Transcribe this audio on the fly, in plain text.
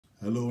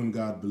Hello and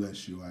God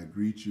bless you. I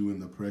greet you in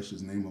the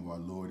precious name of our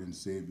Lord and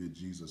Savior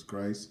Jesus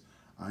Christ.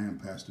 I am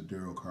Pastor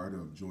Daryl Carter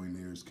of Joint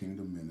Heirs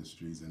Kingdom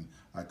Ministries, and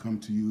I come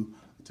to you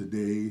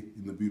today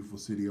in the beautiful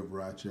city of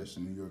Rochester,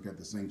 New York, at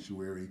the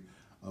sanctuary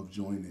of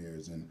Joint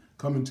Heirs, and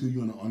coming to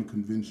you in an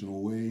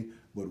unconventional way,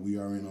 but we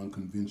are in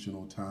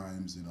unconventional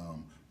times, and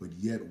but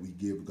yet we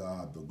give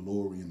God the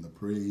glory and the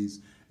praise,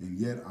 and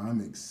yet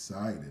I'm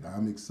excited.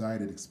 I'm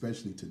excited,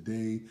 especially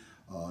today,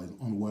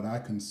 on what I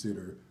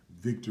consider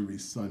Victory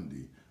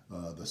Sunday.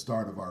 The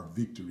start of our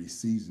victory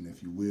season,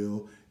 if you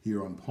will,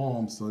 here on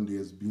Palm Sunday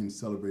is being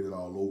celebrated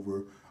all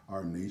over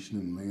our nation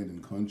and land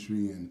and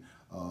country, and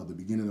the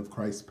beginning of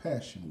Christ's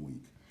Passion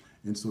Week.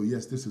 And so,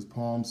 yes, this is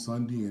Palm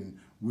Sunday, and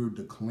we're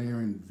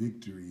declaring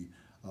victory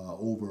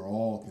over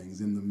all things,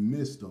 in the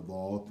midst of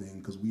all things,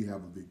 because we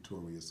have a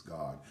victorious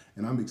God.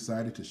 And I'm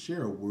excited to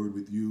share a word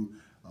with you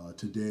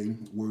today,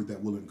 a word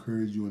that will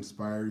encourage you,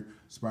 inspire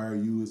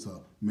you. It's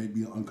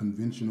maybe an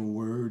unconventional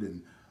word,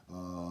 and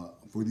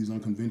for these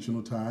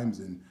unconventional times.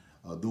 And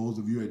those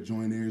of you at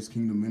Joint Heirs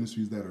Kingdom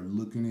Ministries that are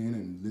looking in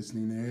and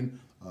listening in,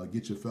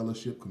 get your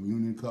fellowship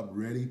communion cup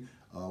ready.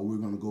 We're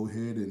going to go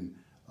ahead and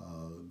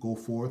go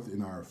forth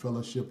in our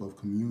fellowship of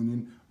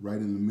communion right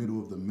in the middle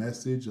of the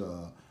message.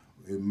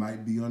 It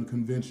might be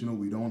unconventional.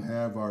 We don't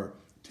have our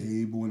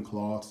table and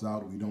cloths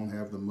out. We don't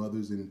have the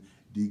mothers and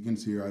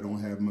deacons here. I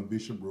don't have my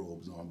bishop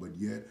robes on, but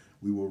yet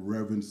we will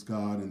reverence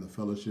God in the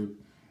fellowship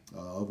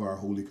of our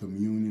Holy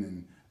Communion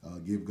and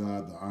give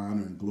God the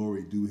honor and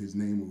glory due his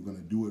name. We're going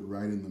to do it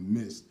right in the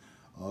midst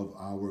of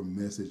our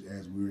message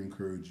as we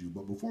encourage you.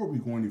 But before we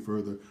go any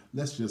further,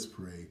 let's just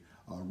pray.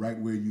 Right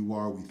where you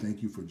are, we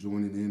thank you for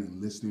joining in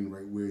and listening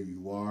right where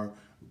you are,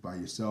 by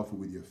yourself or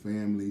with your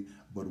family.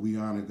 But we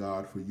honor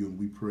God for you, and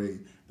we pray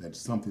that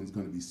something's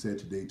going to be said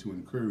today to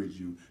encourage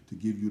you, to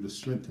give you the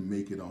strength to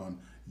make it on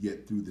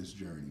yet through this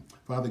journey.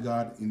 Father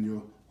God, in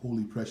your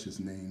holy precious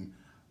name,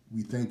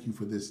 we thank you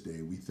for this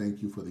day. We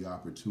thank you for the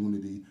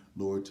opportunity,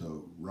 Lord,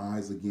 to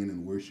rise again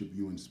and worship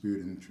you in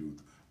spirit and in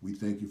truth. We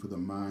thank you for the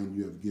mind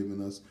you have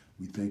given us.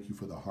 We thank you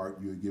for the heart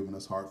you have given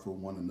us, heart for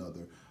one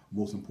another.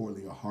 Most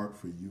importantly, a heart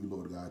for you,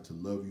 Lord God, to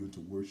love you and to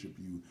worship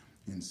you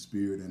in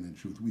spirit and in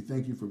truth. We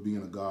thank you for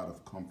being a God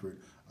of comfort,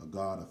 a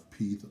God of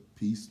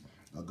peace,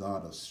 a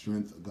God of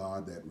strength, a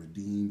God that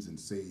redeems and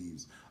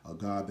saves, a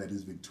God that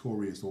is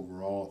victorious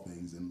over all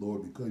things. And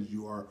Lord, because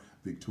you are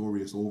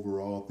victorious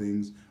over all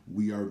things,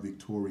 we are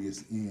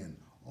victorious in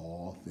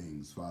all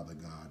things, Father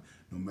God.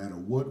 No matter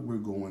what we're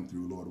going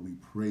through, Lord, we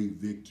pray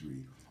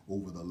victory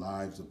over the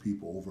lives of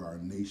people, over our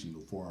nation,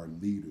 for our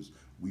leaders.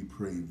 We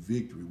pray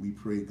victory. We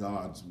pray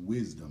God's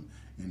wisdom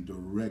in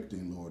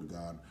directing, Lord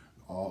God,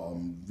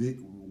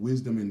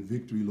 wisdom and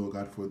victory, Lord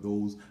God, for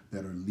those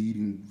that are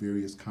leading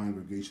various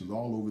congregations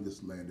all over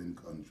this land and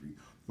country.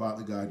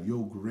 Father God,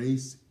 your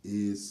grace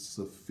is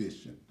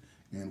sufficient,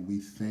 and we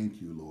thank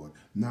you, Lord.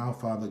 Now,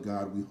 Father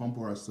God, we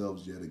humble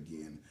ourselves yet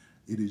again.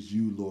 It is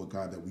you, Lord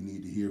God, that we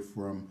need to hear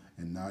from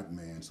and not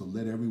man. So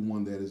let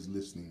everyone that is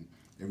listening,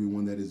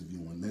 everyone that is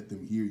viewing, let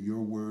them hear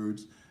your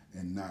words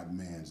and not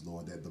man's,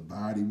 Lord, that the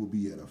body will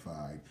be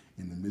edified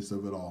in the midst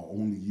of it all.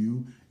 Only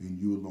you and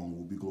you alone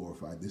will be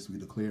glorified. This we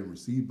declare and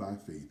receive by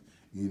faith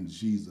in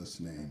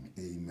Jesus' name.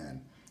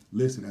 Amen.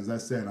 Listen, as I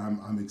said,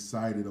 I'm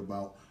excited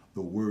about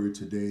the word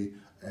today.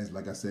 As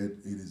like I said,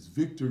 it is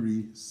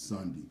Victory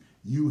Sunday.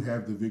 You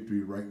have the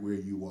victory right where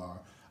you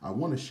are. I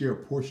want to share a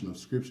portion of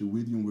scripture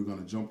with you, and we're going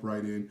to jump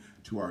right in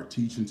to our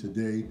teaching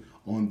today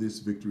on this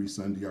Victory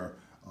Sunday. Our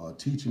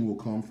teaching will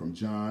come from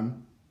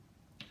John,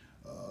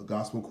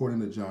 Gospel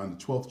according to John,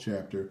 the 12th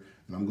chapter,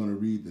 and I'm going to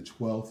read the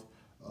 12th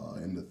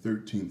and the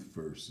 13th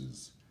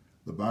verses.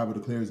 The Bible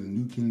declares in the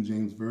New King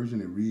James Version,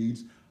 it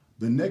reads,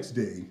 "The next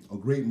day, a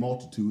great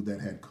multitude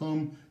that had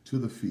come to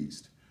the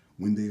feast,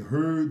 when they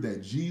heard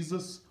that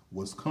Jesus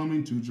was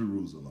coming to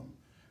Jerusalem,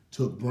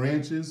 took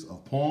branches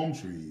of palm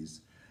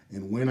trees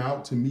and went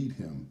out to meet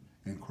him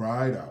and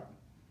cried out,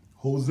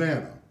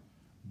 'Hosanna,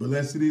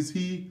 blessed is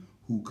he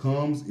who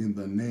comes in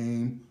the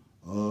name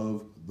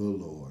of the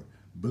Lord.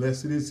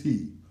 Blessed is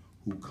he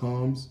who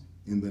comes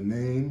in the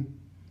name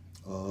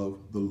of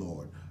the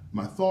Lord.'"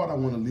 My thought I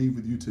want to leave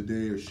with you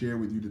today, or share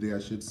with you today, I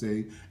should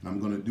say, and I'm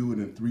going to do it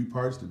in 3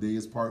 parts. Today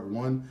is part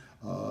 1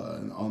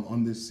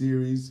 on this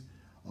series.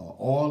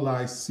 All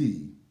I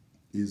see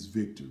is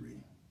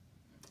victory.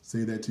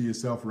 Say that to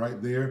yourself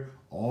right there.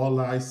 All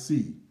I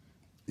see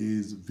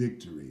is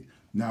victory.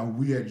 Now,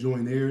 we at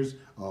Joint Heirs,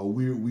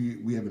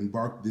 we have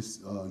embarked this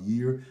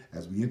year.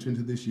 As we enter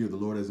into this year, the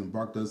Lord has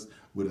embarked us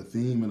with a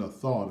theme and a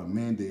thought, a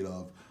mandate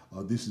of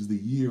this is the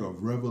year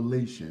of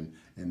revelation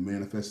and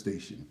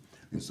manifestation.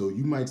 And so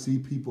you might see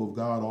people of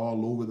God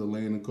all over the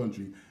land and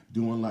country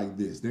doing like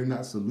this. They're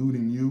not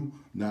saluting you,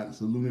 not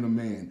saluting a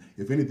man.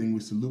 If anything,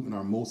 we're saluting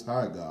our Most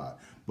High God.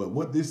 But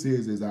what this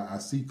is I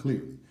see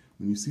clearly.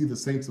 When you see the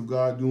saints of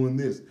God doing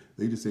this,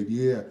 they just say,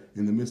 yeah,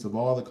 in the midst of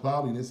all the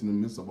cloudiness, in the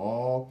midst of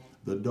all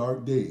the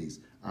dark days,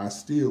 I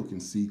still can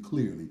see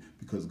clearly,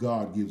 because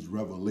God gives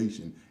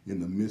revelation in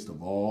the midst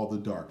of all the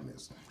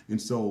darkness.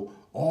 And so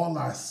all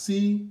I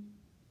see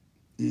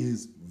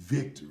is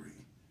victory.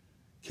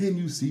 Can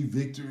you see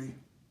victory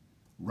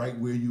right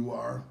where you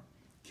are?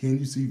 Can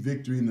you see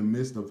victory in the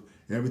midst of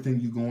everything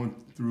you're going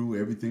through,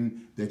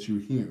 everything that you're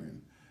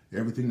hearing,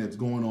 everything that's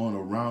going on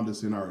around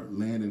us in our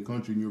land and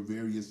country, in your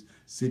various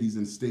cities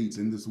and states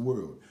in this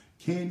world?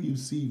 Can you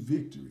see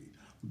victory?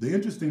 The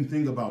interesting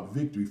thing about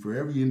victory for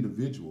every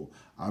individual,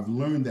 I've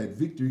learned that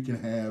victory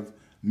can have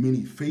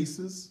many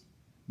faces,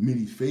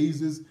 many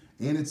phases,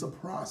 and it's a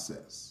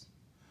process.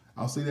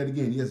 I'll say that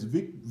again. Yes,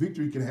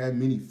 victory can have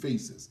many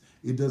faces.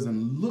 It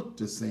doesn't look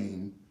the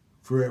same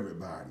for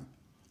everybody.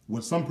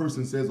 What some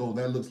person says, oh,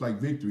 that looks like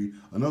victory,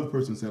 another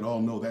person said, oh,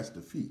 no, that's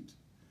defeat.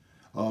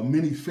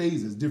 Many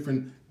phases,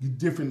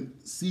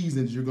 different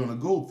seasons you're going to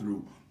go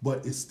through,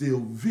 but it's still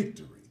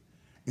victory.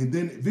 And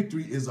then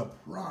victory is a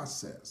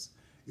process.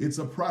 It's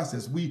a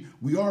process. We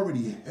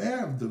already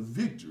have the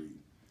victory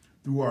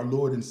through our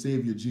Lord and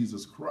Savior,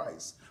 Jesus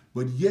Christ.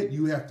 But yet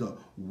you have to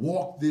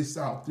walk this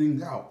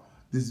thing out,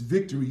 this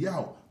victory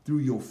out through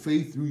your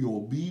faith, through your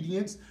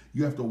obedience.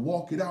 You have to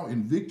walk it out,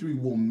 and victory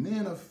will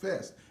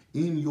manifest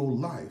in your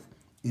life,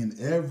 in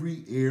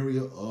every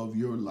area of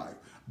your life.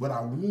 But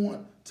I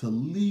want to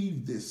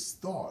leave this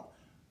thought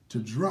to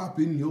drop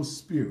in your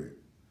spirit,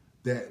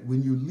 that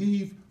when you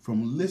leave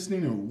from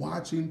listening or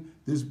watching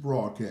this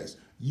broadcast,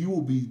 you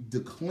will be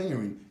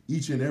declaring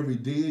each and every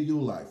day of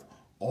your life,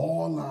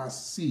 all I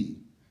see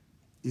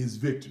is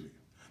victory.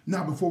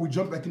 Now, before we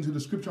jump back into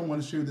the scripture, I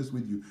want to share this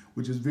with you,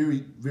 which is very,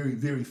 very,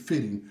 very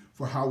fitting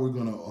for how we're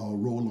going to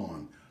roll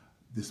on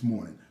this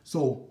morning.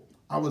 So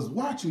I was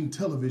watching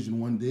television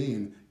one day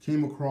and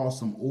came across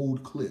some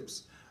old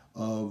clips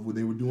of where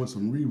they were doing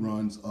some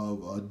reruns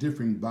of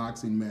different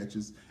boxing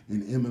matches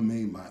and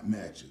MMA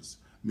matches,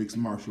 mixed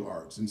martial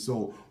arts. And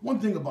so one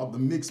thing about the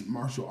mixed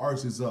martial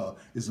arts is a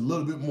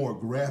little bit more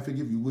graphic,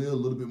 if you will, a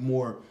little bit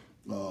more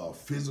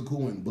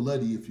physical and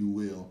bloody, if you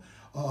will.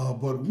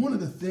 But one of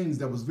the things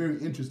that was very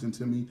interesting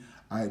to me,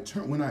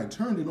 when I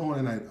turned it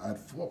on and I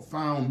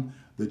found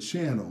the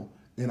channel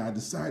and I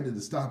decided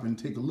to stop and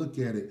take a look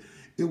at it,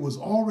 it was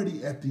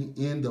already at the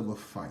end of a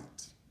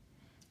fight.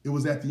 It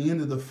was at the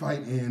end of the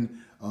fight, and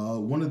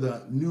one of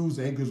the news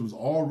anchors was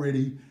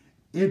already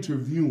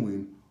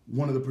interviewing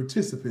one of the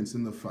participants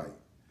in the fight.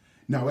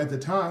 Now, at the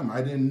time,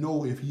 I didn't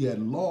know if he had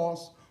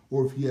lost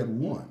or if he had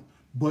won.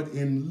 But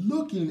in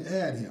looking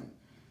at him,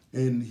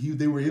 and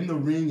they were in the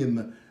ring,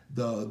 and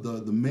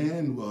the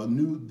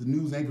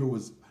news anchor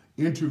was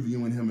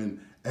interviewing him and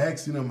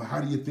asking him, how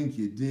do you think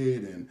you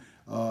did? And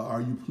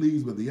are you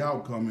pleased with the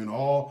outcome? And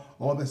all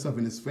that stuff.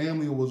 And his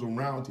family was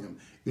around him.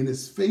 And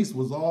his face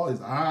his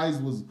eyes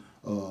was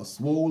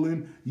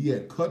swollen. He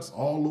had cuts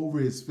all over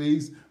his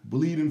face,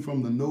 bleeding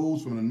from the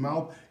nose, from the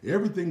mouth.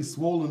 Everything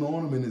swollen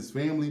on him, and his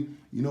family,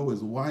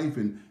 his wife,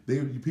 and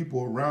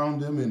people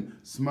around him, and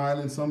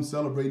smiling, some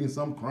celebrating,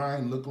 some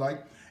crying, looked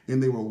like.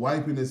 And they were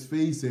wiping his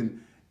face,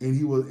 and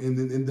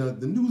the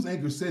news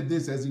anchor said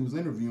this as he was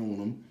interviewing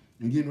him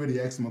and getting ready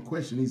to ask him a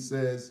question. He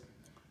said,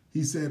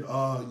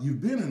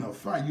 you've been in a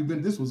fight.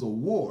 This was a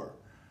war.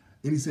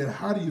 And he said,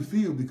 how do you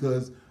feel?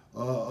 Because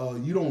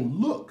you don't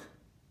look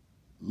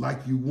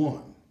like you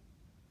won,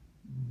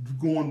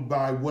 going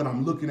by what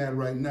I'm looking at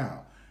right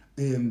now.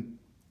 And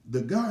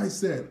the guy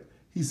said,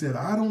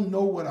 I don't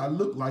know what I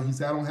look like. He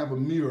said, I don't have a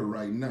mirror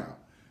right now.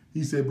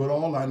 He said, but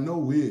all I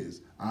know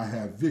is I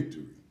have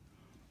victory.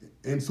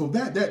 And so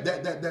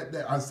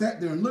that I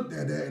sat there and looked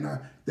at that, and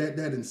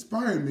that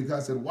inspired me,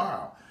 because I said,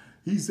 wow.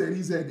 He said,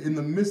 in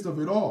the midst of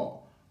it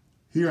all,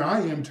 here I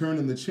am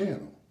turning the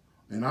channel,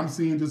 and I'm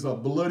seeing just a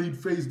bloodied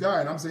faced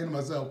guy, and I'm saying to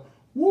myself,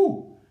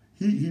 whoo,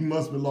 he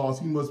must be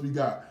lost. He must be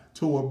got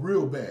tore up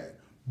real bad.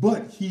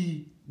 But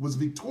he was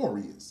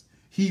victorious.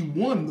 He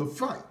won the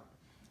fight.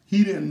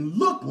 He didn't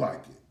look like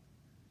it.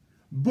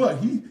 But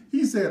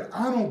he said,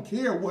 I don't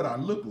care what I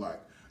look like.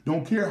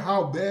 Don't care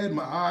how bad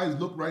my eyes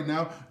look right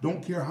now.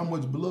 Don't care how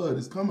much blood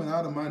is coming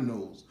out of my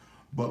nose.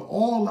 But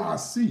all I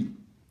see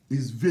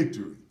is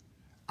victory.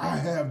 I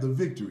have the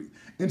victory.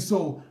 And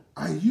so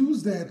I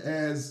use that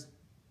as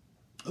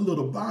a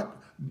little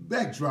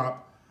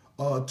backdrop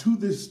to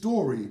this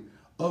story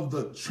of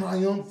the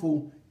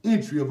triumphal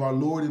entry of our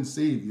Lord and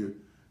Savior,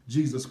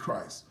 Jesus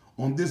Christ.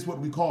 On this, what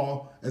we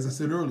call, as I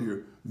said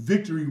earlier,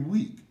 Victory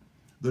Week.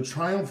 The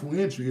triumphal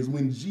entry is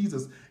when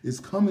Jesus is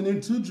coming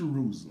into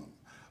Jerusalem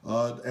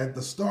at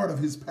the start of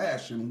his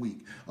Passion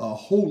Week,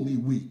 Holy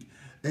Week.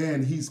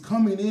 And he's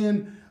coming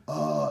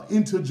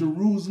into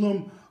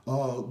Jerusalem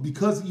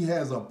because he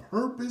has a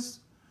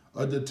purpose,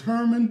 a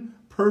determined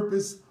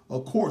purpose, a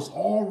course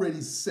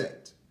already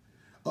set.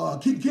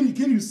 Can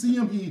you see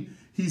him?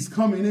 He's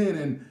coming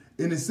in,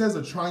 and it says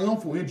a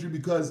triumphal entry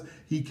because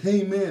he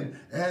came in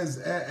as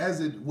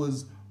it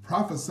was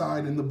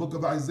prophesied in the book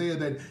of Isaiah,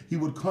 that he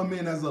would come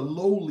in as a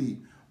lowly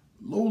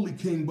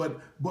king, but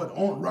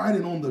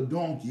riding on the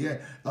donkey.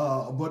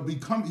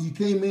 He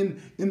came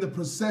in the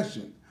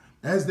procession,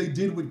 as they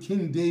did with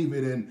King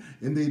David,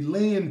 and they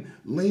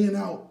laying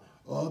out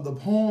the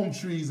palm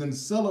trees and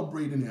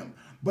celebrating him.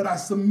 But I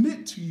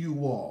submit to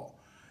you all,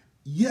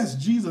 yes,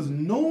 Jesus,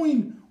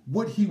 knowing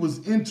what he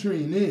was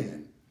entering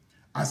in,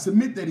 I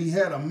submit that he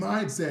had a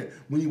mindset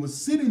when he was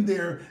sitting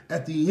there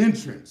at the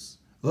entrance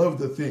of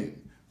the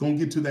thing. Gonna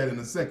get to that in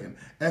a second.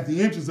 At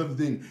the entrance of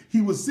the thing,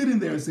 he was sitting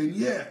there and saying,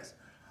 yes,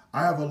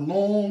 I have a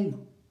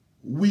long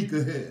week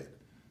ahead.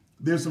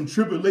 There's some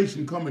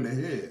tribulation coming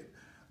ahead.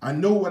 I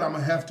know what I'm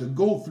gonna have to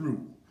go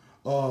through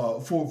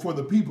for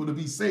the people to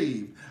be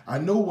saved. I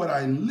know what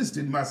I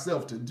enlisted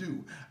myself to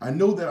do. I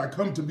know that I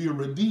come to be a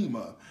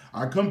redeemer.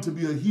 I come to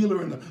be a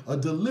healer and a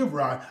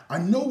deliverer. I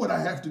know what I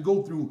have to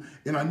go through,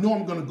 and I know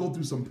I'm going to go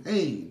through some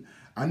pain.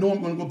 I know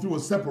I'm going to go through a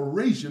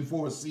separation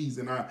for a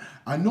season.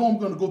 I know I'm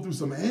going to go through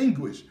some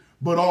anguish,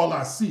 but all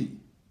I see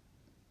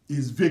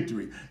is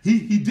victory.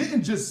 He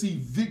didn't just see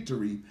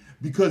victory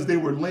because they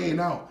were laying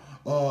out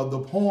the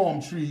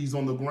palm trees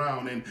on the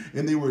ground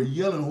and they were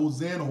yelling,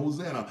 Hosanna,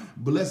 Hosanna.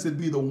 Blessed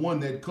be the one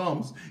that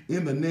comes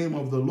in the name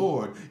of the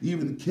Lord,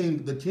 even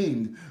the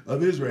king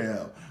of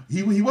Israel.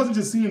 He wasn't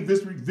just seeing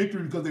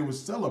victory because they were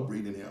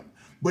celebrating him,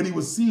 but he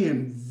was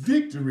seeing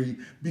victory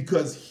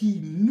because he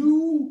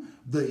knew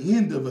the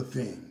end of a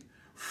thing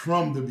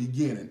from the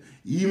beginning.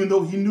 Even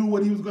though he knew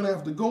what he was going to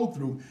have to go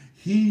through,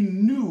 he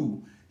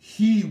knew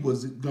he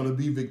was going to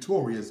be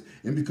victorious.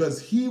 And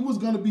because he was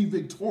going to be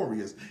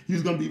victorious, he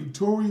was going to be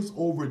victorious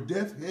over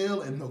death,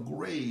 hell, and the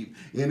grave,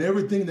 and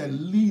everything that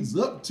leads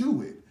up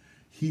to it.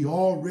 He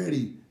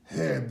already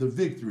had the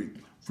victory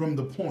from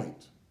the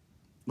point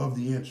of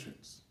the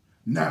entrance.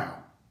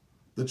 Now,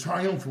 the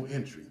triumphal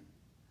entry,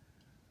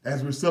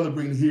 as we're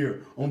celebrating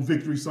here on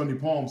Victory Sunday,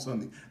 Palm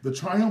Sunday, the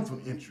triumphal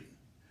entry,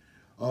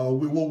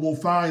 we'll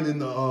find in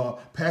the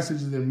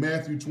passages in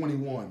Matthew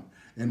 21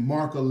 and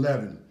Mark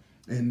 11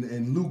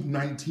 and Luke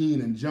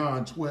 19 and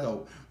John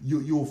 12.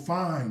 You'll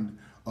find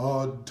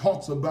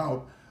talks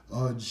about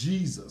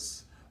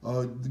Jesus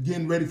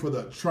getting ready for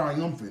the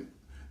triumphant,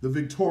 the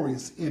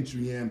victorious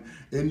entry, and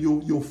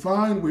you'll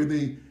find where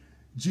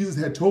Jesus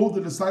had told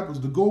the disciples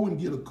to go and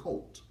get a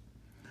coat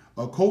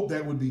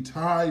that would be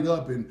tied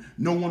up and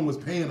no one was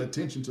paying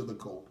attention to the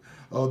coat.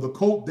 The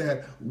coat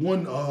that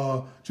one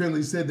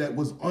translation said that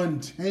was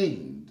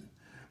untamed.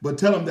 But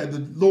tell them that the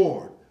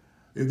Lord,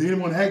 if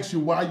anyone asks you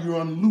why you're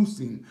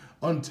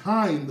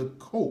untying the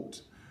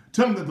coat,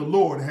 tell them that the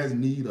Lord has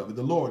need of it.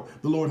 The Lord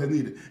has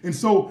need of it. And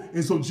so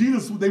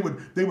Jesus, they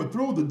would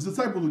throw, the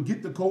disciples would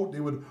get the coat,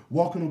 they would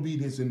walk in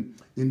obedience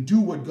and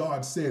do what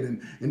God said,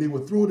 and they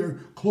would throw their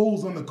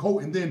clothes on the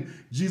coat, and then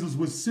Jesus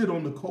would sit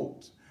on the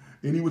coat.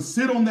 And he would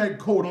sit on that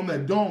coat, on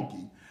that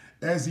donkey,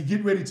 as he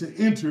get ready to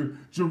enter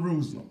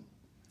Jerusalem,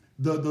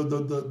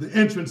 the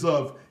entrance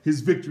of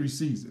his victory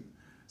season.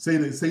 Say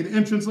the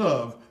entrance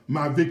of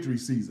my victory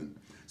season.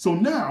 So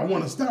now I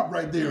want to stop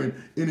right there and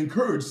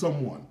encourage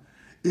someone.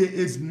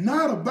 It's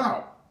not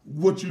about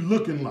what you're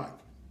looking like.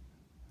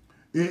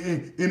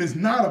 And it's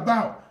not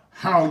about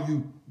how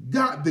you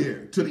got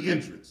there to the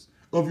entrance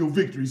of your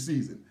victory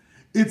season.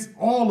 It's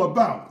all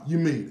about you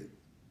made it.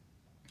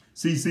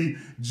 See,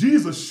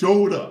 Jesus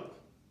showed up.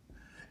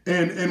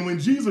 And when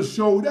Jesus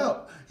showed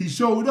up, he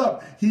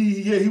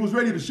was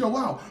ready to show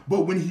out.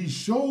 But when he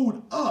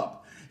showed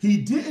up, he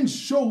didn't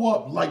show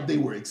up like they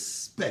were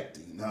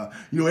expecting.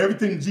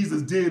 Everything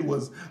Jesus did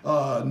was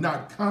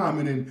not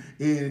common,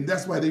 and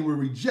that's why they were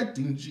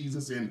rejecting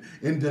Jesus and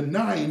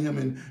denying him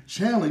and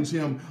challenge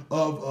him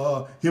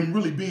of him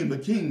really being the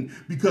king,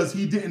 because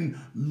he didn't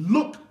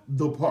look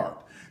the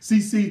part.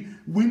 See,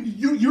 when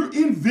you're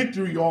in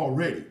victory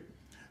already.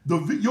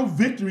 Your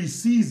victory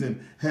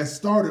season has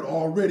started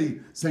already,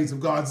 saints of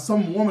God.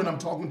 Some woman I'm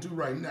talking to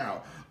right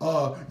now,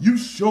 you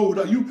showed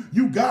up,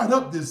 you got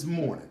up this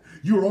morning.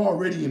 You're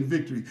already in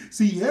victory.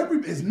 See,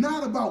 it's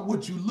not about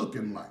what you're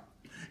looking like.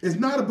 It's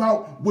not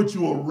about what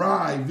you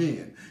arrive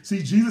in.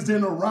 See, Jesus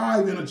didn't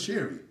arrive in a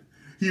chariot.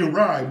 He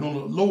arrived on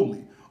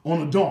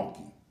a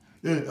donkey,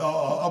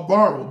 a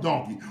borrowed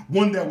donkey,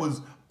 one that was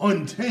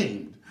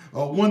untamed.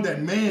 One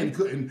that man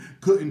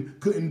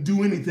couldn't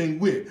do anything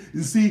with.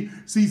 And see,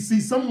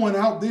 someone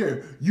out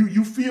there,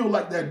 you feel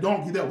like that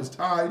donkey that was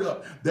tied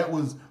up, that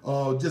was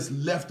just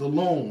left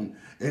alone,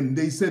 and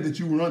they said that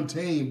you were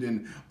untamed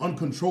and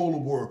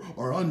uncontrollable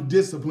or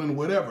undisciplined or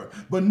whatever.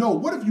 But no,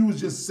 what if you was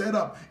just set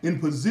up in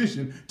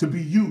position to be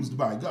used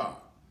by God?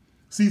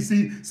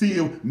 See,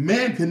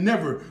 man can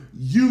never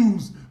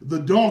use the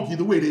donkey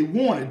the way they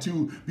wanted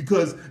to,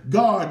 because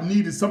God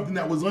needed something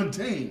that was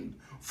untamed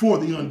for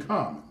the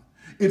uncommon.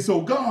 And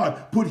so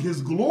God put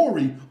his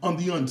glory on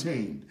the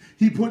untamed.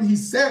 He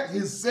sat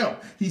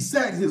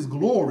his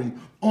glory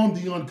on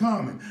the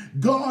uncommon.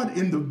 God,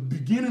 in the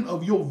beginning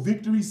of your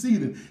victory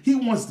season, he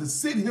wants to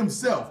sit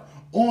himself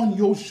on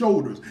your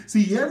shoulders.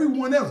 See,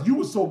 everyone else, you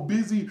were so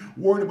busy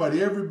worrying about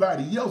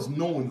everybody else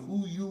knowing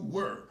who you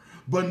were.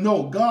 But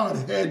no, God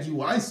had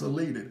you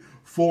isolated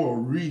for a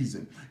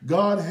reason.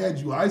 God had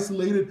you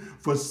isolated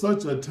for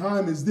such a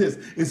time as this.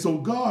 And so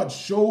God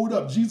showed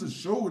up, Jesus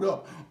showed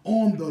up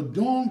on the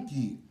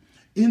donkey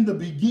in the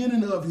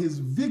beginning of his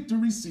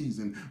victory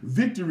season,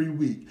 victory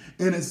week.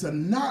 And it's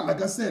not,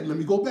 like I said, let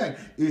me go back.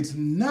 It's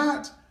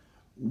not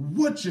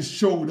what you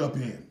showed up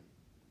in.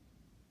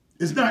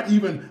 It's not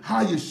even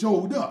how you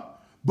showed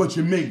up, but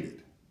you made it.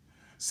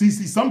 See,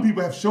 some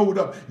people have showed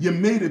up. You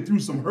made it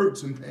through some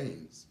hurts and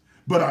pains,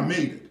 but I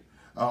made it.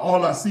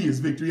 All I see is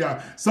victory.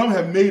 Some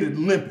have made it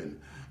limping,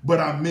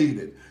 but I made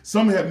it.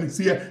 Some have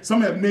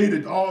made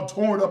it all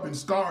torn up and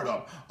scarred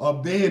up,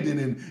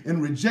 abandoned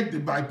and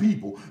rejected by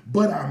people,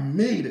 but I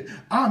made it.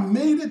 I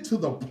made it to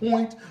the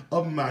point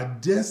of my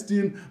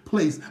destined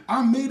place.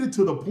 I made it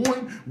to the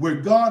point where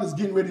God is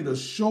getting ready to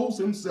show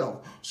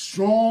himself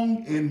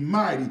strong and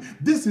mighty.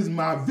 This is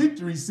my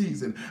victory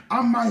season.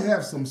 I might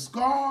have some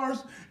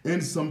scars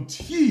and some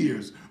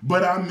tears,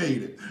 but I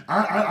made it.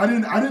 I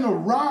didn't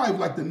arrive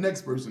like the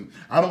next person.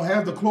 I don't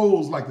have the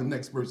clothes like the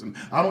next person.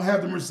 I don't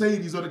have the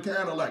Mercedes or the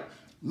Cadillac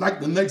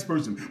like the next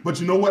person. But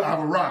you know what?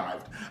 I've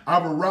arrived.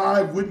 I've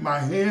arrived with my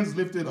hands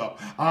lifted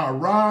up. I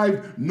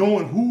arrived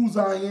knowing whose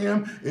I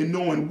am and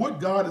knowing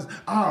what God is.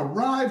 I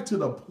arrived to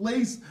the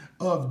place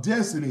of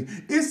destiny.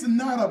 It's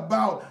not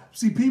about,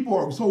 see, people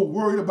are so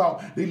worried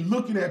about, they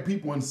looking at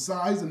people and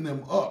sizing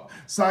them up,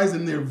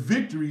 sizing their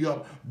victory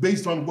up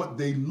based on what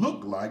they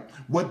look like,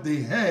 what they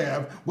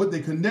have, what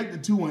they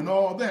connected to and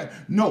all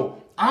that.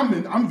 No,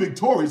 I'm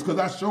victorious because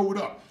I showed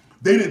up.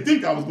 They didn't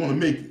think I was going to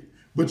make it,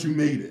 but you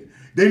made it.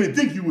 They didn't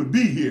think you would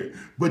be here,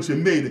 but you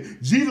made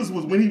it. Jesus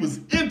was, when he was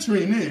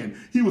entering in,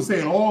 he was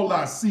saying, all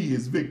I see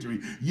is victory.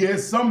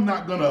 Yes, some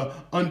not going to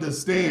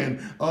understand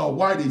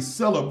why they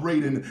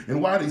celebrate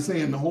and why they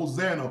saying the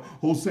Hosanna,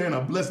 Hosanna,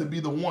 blessed be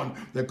the one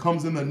that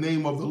comes in the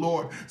name of the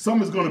Lord.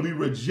 Some is going to be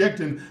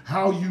rejecting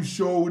how you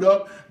showed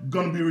up,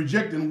 going to be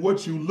rejecting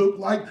what you look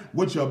like,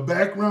 what your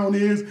background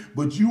is,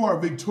 but you are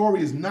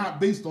victorious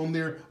not based on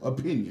their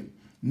opinion.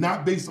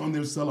 Not based on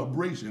their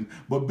celebration,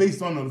 but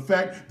based on the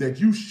fact that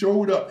you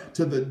showed up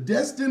to the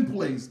destined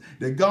place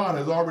that God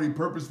has already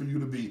purposed for you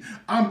to be.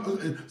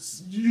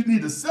 You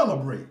need to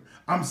celebrate.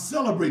 I'm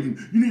celebrating.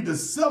 You need to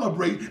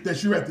celebrate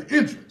that you're at the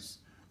entrance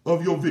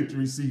of your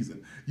victory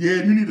season.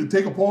 Yeah, you need to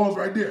take a pause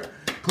right there.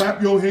 Clap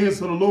your hands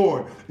to the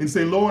Lord and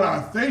say, Lord,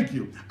 I thank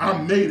you.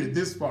 I made it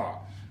this far.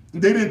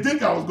 They didn't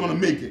think I was going to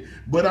make it,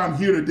 but I'm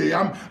here today.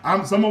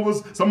 I'm some of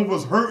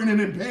us hurting and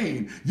in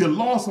pain. You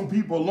lost some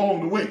people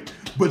along the way,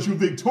 but you're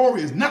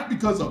victorious, not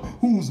because of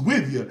who's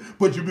with you,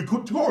 but you're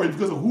victorious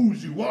because of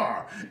whose you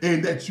are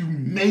and that you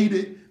made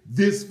it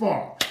this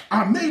far.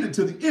 I made it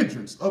to the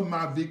entrance of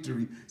my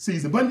victory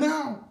season, but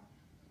now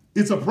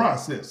it's a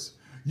process.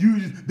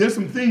 There's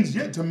some things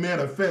yet to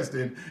manifest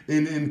and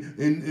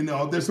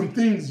there's some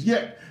things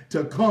yet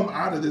to come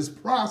out of this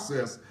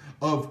process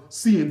of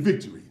seeing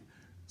victory.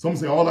 Some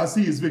say, all I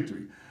see is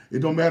victory. It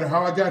don't matter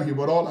how I got here,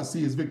 but all I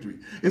see is victory.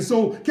 And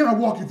so can I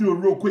walk you through a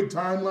real quick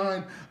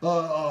timeline?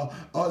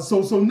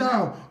 So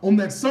now on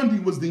that Sunday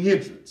was the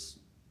entrance.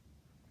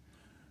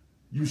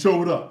 You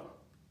showed up.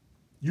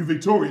 You're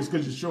victorious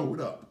because you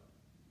showed up.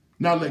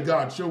 Now let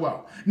God show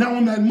out. Now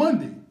on that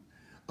Monday,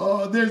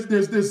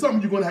 there's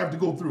something you're going to have to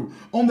go through.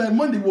 On that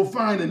Monday, we'll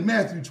find in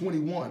Matthew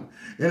 21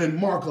 and in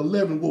Mark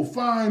 11, we'll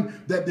find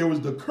that there was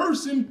the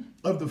cursing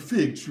of the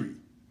fig tree.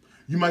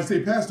 You might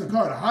say, Pastor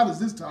Carter, how does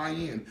this tie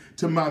in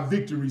to my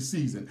victory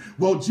season?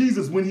 Well,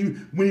 Jesus, when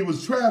he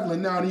was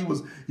traveling now, and he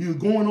was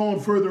going on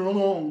further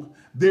along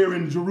there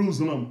in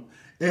Jerusalem,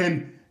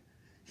 and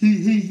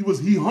he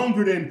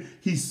hungered and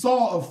he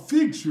saw a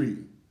fig tree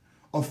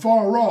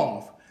afar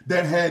off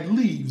that had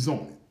leaves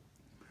on it.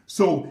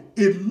 So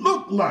it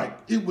looked like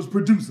it was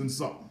producing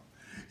something.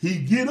 He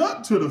get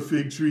up to the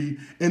fig tree,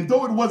 and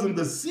though it wasn't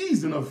the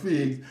season of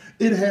figs,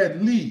 it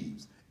had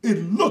leaves. It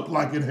looked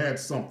like it had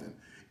something.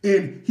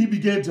 And he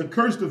began to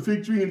curse the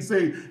fig tree and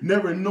say,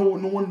 never no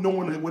one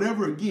that would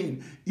ever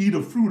again eat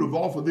a fruit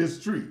off of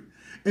this tree.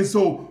 And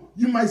so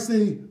you might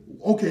say,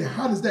 okay,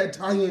 how does that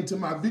tie into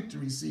my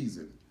victory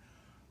season?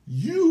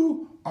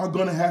 You are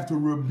going to have to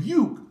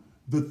rebuke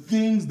the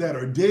things that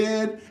are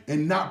dead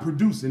and not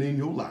producing in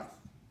your life.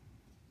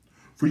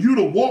 For you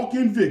to walk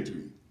in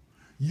victory,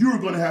 you're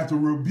going to have to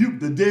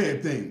rebuke the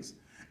dead things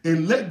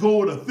and let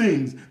go of the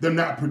things that are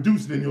not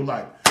producing in your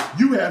life.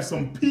 You have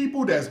some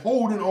people that's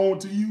holding on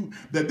to you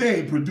that they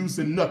ain't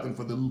producing nothing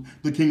for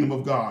the kingdom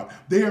of God.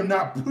 They are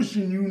not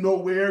pushing you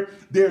nowhere.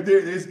 There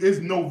is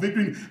no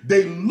victory.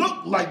 They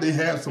look like they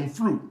have some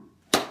fruit,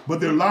 but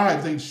their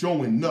lives ain't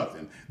showing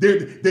nothing.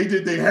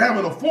 They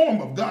having a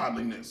form of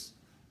godliness,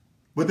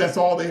 but that's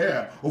all they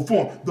have, a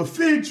form. The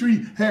fig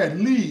tree had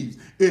leaves.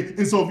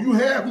 And so if you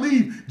have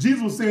leaves,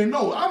 Jesus was saying,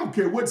 no, I don't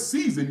care what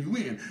season you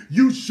in.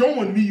 You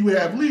showing me you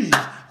have leaves.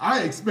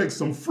 I expect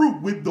some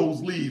fruit with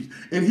those leaves.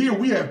 And here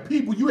we have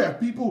people, you have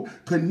people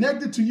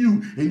connected to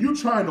you, and you're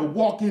trying to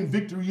walk in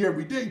victory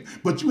every day,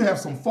 but you have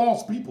some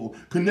false people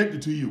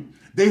connected to you.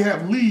 They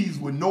have leaves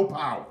with no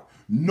power,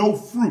 no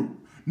fruit.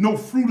 No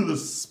fruit of the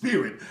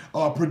Spirit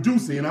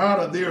producing out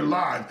of their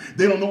lives.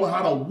 They don't know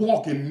how to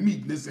walk in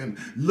meekness and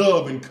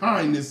love and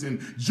kindness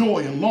and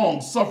joy and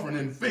long suffering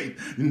and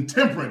faith and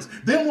temperance.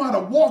 They don't know how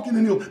to walk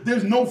in the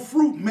There's no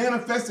fruit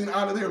manifesting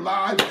out of their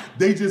lives.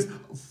 They just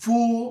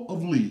full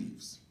of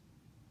leaves.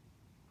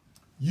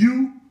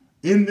 You,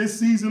 in this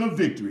season of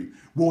victory,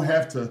 will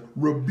have to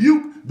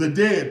rebuke the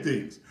dead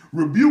things.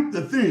 Rebuke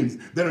the things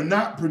that are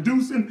not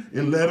producing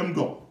and let them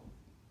go.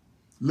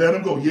 Let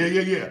them go.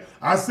 Yeah.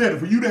 I said it.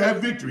 For you to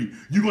have victory,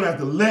 you're going to have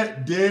to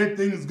let dead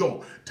things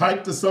go.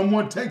 Type to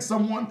someone, text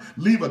someone,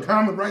 leave a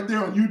comment right there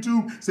on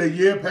YouTube. Say,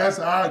 yeah,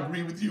 Pastor, I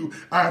agree with you.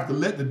 I have to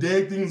let the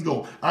dead things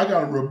go. I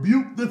got to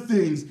rebuke the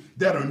things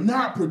that are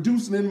not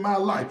producing in my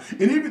life.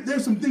 And even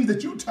there's some things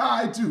that you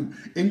tied to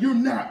and you're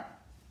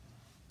not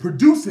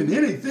producing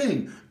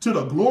anything to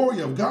the glory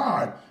of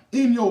God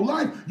in your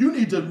life, you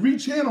need to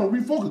rechannel,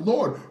 refocus.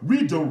 Lord,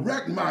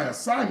 redirect my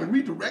assignment.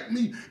 Redirect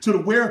me to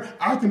where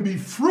I can be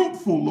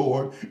fruitful,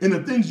 Lord, in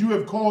the things you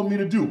have called me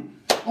to do.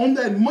 On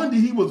that Monday,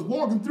 he was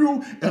walking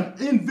through and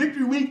in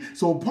Victory Week.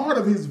 So part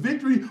of his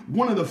victory,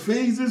 one of the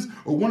phases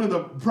or one of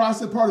the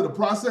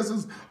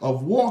processes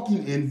of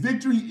walking in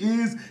victory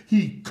is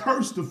he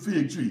cursed the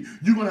fig tree.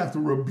 You're going to have to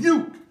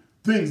rebuke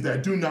things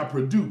that do not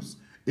produce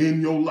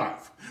in your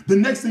life. The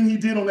next thing he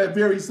did on that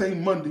very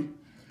same Monday,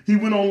 he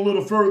went on a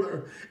little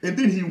further, and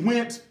then he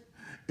went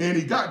and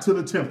he got to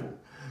the temple.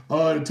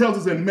 It tells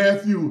us in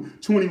Matthew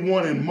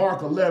 21 and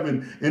Mark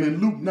 11 and in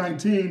Luke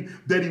 19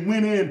 that he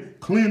went in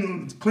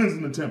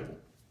cleansing the temple.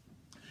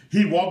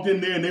 He walked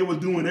in there and they were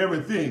doing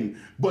everything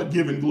but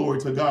giving glory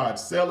to God,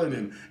 selling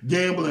and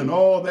gambling,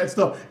 all that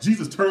stuff.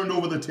 Jesus turned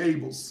over the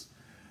tables.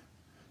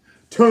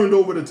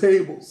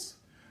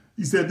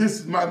 He said, this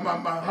is my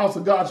house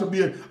of God shall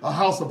be a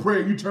house of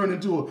prayer. You turn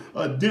into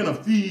a den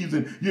of thieves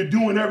and you're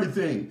doing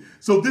everything.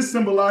 So this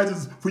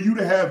symbolizes for you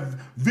to have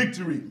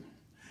victory.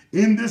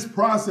 In this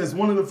process,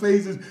 one of the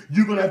phases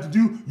you're going to have to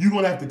do, you're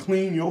going to have to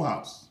clean your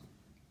house.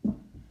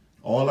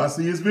 All I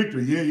see is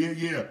victory.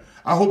 Yeah.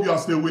 I hope y'all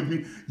still with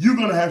me. You're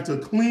going to have to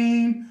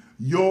clean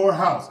your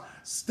house.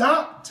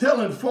 Stop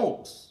telling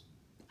folks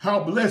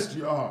how blessed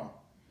you are,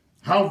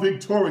 how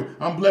victorious,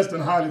 I'm blessed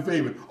and highly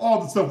favored,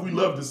 all the stuff we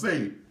love to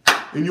say.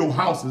 And your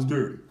house is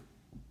dirty.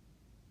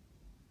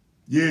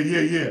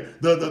 Yeah.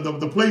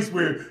 The place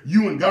where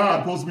you and God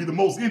are supposed to be the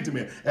most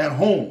intimate, at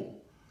home.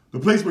 The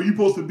place where you're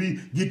supposed to be,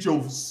 get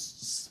your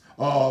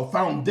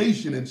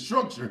foundation and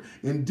structure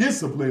and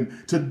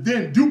discipline to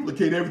then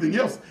duplicate everything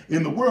else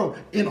in the world,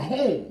 in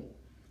home.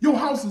 Your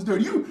house is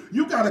dirty.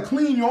 You got to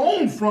clean your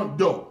own front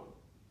door.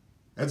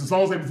 As the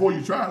song said, before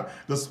you try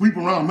to sweep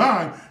around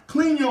mine,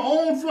 clean your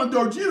own front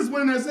door. Jesus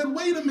went in there and said,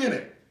 wait a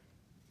minute.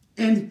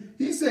 And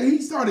he said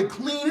he started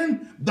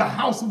cleaning the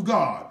house of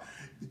God.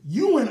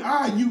 You and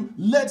I,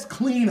 let's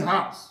clean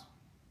house.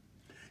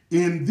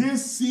 In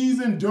this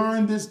season,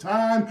 during this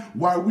time,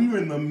 while we were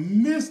in the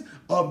midst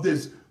of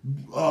this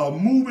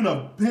movement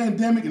of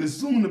pandemic and it's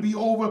soon to be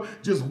over,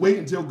 just wait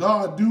until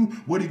God do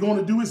what he's going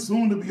to do. It's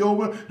soon to be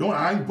over.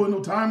 I ain't putting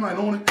no timeline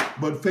on it,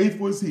 but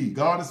faithful is he.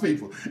 God is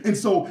faithful. And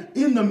so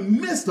in the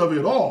midst of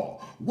it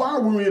all,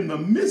 while we're in the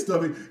midst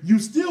of it, you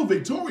still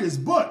victorious,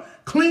 but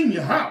clean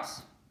your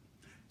house.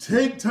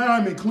 Take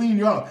time and clean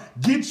your house.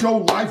 Get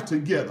your life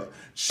together.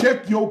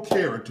 Check your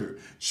character.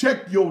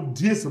 Check your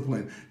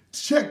discipline.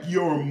 Check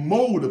your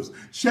motives.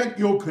 Check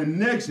your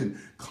connection.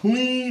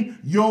 Clean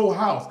your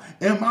house.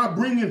 Am I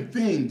bringing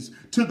things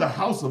to the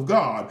house of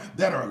God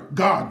that are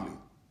godly?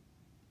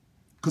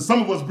 Because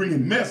some of us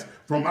bringing mess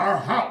from our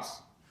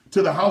house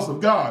to the house of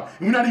God,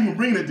 and we're not even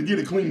bringing it to get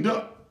it cleaned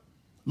up.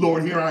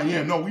 Lord, here I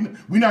am. No,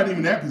 we're not even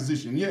in that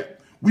position yet.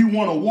 We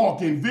want to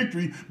walk in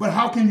victory, but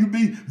how can you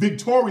be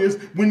victorious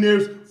when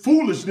there's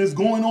foolishness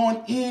going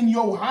on in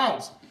your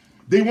house?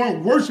 They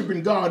weren't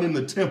worshiping God in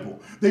the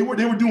temple. They were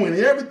doing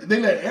everything.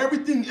 They let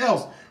everything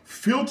else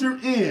filter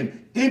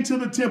into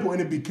the temple,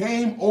 and it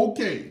became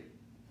okay.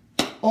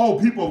 Oh,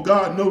 people of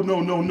God,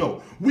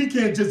 no. We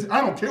can't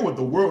I don't care what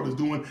the world is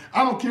doing.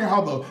 I don't care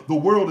how the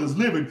world is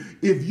living.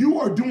 If you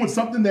are doing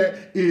something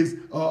that is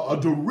a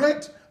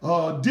direct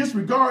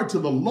disregard to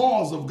the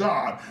laws of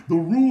God, the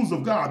rules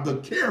of God, the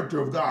character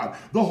of God,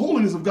 the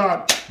holiness of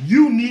God,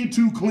 you need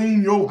to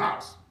clean your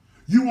house.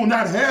 You will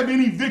not have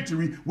any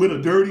victory with a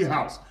dirty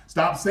house.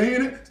 Stop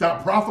saying it.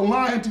 Stop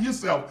lying to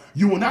yourself.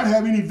 You will not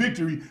have any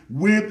victory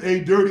with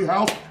a dirty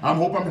house. I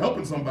hope I'm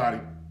helping somebody.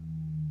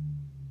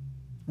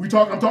 I'm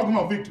talking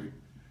about victory.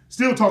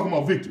 Still talking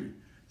about victory.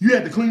 You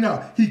had to clean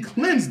out. He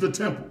cleansed the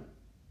temple.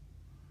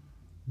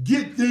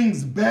 Get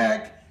things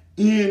back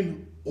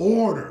in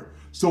order.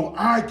 So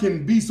I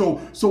can be,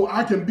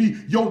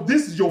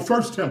 this is your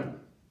first temple.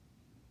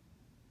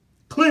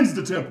 Cleanse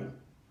the temple.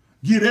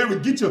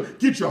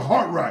 Get your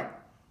heart right.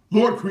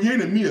 Lord, create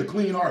in me a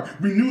clean heart.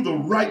 Renew the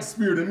right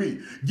spirit in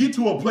me. Get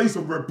to a place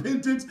of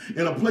repentance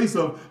and a place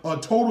of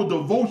total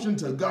devotion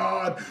to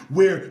God,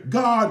 where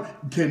God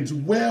can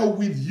dwell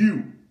with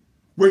you,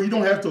 where he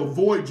don't have to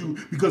avoid you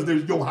because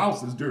your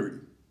house is dirty.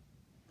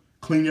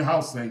 Clean your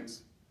house,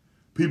 saints.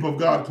 People of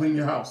God, clean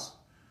your house.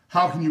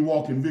 How can you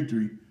walk in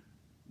victory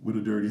with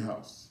a dirty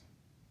house?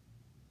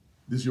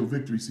 This is your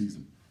victory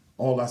season.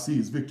 All I see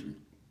is victory.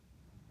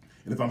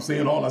 And if I'm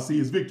saying all I see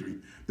is victory,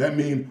 that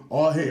means,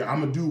 hey,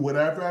 I'm going to do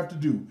whatever I have to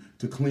do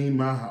to clean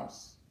my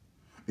house.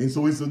 And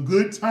so it's a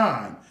good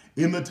time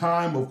in the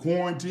time of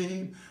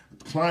quarantine,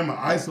 time of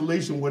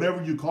isolation,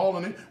 whatever you're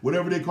calling it,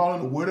 whatever they're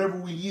calling it, whatever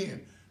we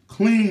in.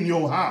 Clean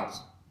your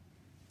house.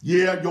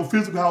 Yeah, your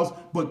physical house,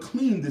 but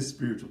clean this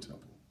spiritual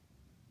temple.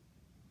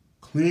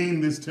 Clean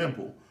this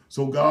temple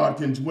so God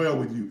can dwell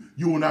with you.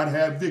 You will not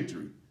have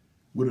victory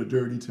with a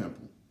dirty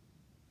temple.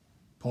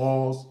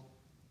 Pause.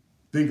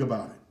 Think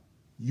about it.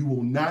 You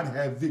will not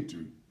have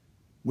victory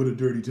with a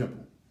dirty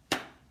temple.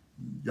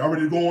 Y'all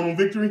ready to go on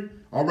victory?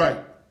 All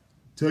right.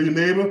 Tell your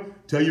neighbor,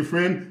 tell your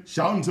friend,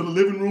 shout into the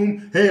living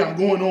room, hey, I'm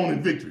going on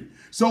in victory.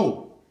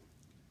 So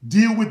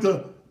deal with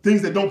the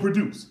things that don't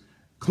produce.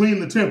 Clean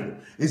the temple.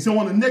 And so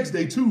on the next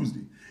day,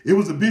 Tuesday, it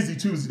was a busy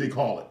Tuesday, they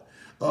call it.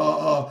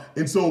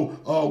 And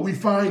so we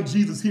find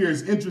Jesus here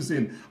is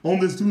interesting. On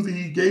this Tuesday,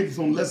 he gave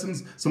some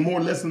lessons, some more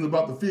lessons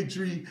about the fig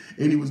tree,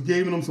 and he was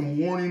giving them some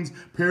warnings,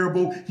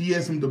 parable. He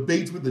had some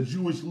debates with the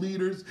Jewish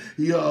leaders.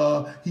 He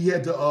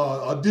had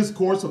a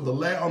discourse of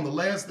on the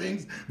last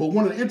things. But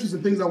one of the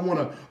interesting things I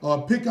want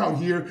to pick out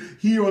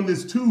here on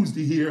this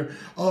Tuesday here,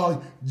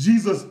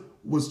 Jesus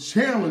was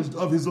challenged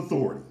of his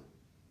authority.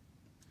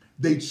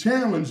 They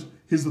challenged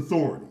his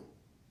authority.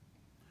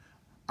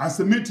 I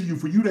submit to you,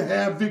 for you to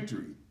have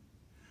victory,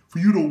 for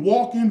you to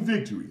walk in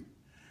victory,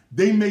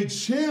 they may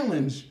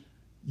challenge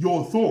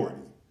your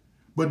authority,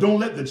 but don't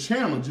let the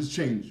challenges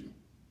change you.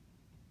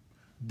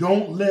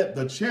 Don't let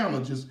the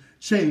challenges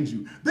change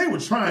you. They were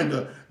trying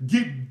to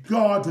get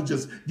God to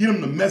just get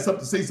him to mess up,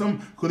 to say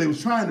something, because they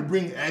was trying to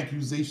bring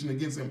accusation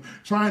against him,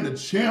 trying to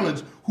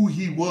challenge who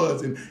he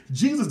was. And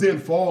Jesus didn't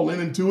fall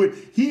into it.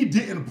 He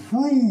didn't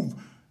prove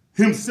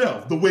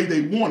himself the way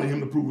they wanted him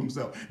to prove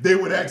himself. They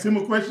would ask him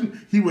a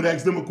question, he would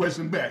ask them a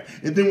question back.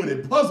 And then when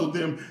it puzzled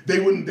them, they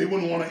wouldn't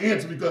want to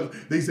answer, because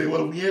they say,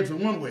 well, if we answer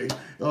one way,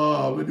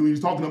 when he was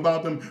talking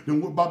about them,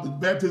 then about the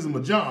baptism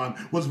of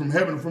John was from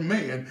heaven or from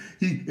man,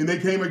 and they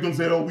came back and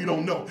said, oh, we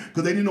don't know,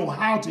 because they didn't know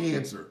how to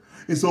answer.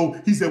 And so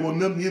he said, well,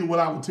 neither what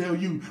I will tell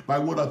you by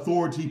what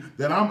authority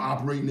that I'm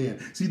operating in.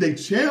 See, they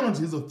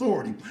challenged his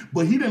authority,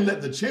 but he didn't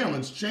let the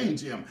challenge change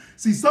him.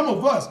 See, some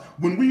of us,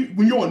 when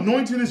your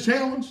anointing is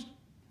challenged,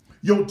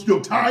 your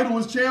title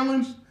is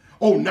challenged.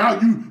 Oh, now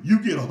you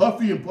get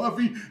huffy and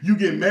puffy, you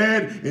get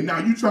mad, and now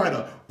you try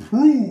to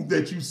prove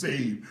that you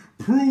saved,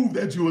 prove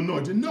that you're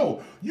anointed.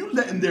 No, you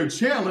letting their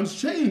challenge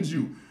change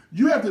you.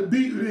 You have to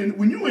be,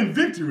 when you're in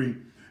victory,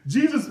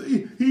 Jesus,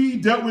 he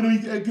dealt with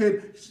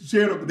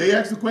them, they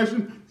asked a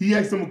question, he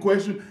asked them a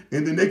question,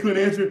 and then they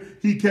couldn't answer it,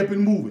 he kept it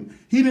moving.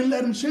 He didn't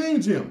let them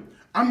change him.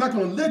 I'm not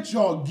going to let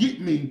y'all get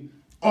me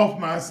off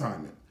my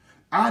assignment.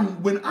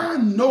 When I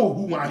know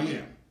who I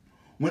am,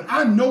 when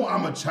I know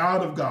I'm a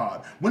child of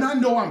God, when I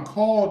know I'm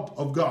called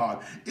of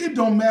God, it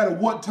don't matter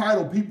what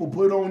title people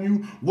put on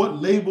you,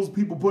 what labels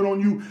people put on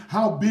you,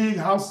 how big,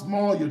 how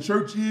small your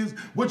church is,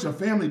 what your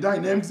family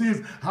dynamics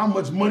is, how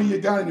much money you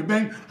got in your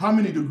bank, how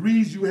many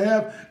degrees you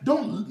have.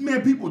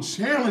 People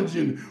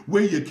challenging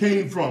where you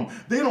came from.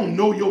 They don't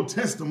know your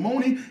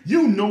testimony.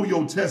 You know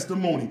your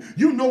testimony.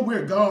 You know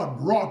where God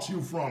brought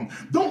you from.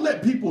 Don't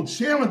let people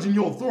challenging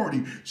your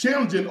authority,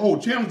 challenging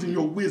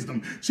your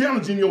wisdom,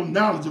 challenging your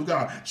knowledge of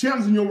God,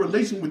 challenging your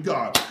relation with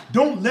God.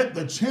 Don't let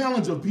the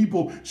challenge of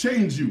people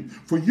change you.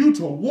 For you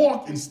to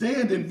walk and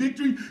stand in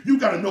victory, you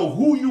got to know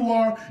who you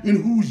are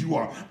and whose you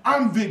are.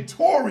 I'm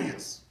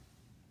victorious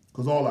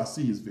because all I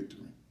see is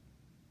victory.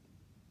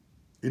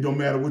 It don't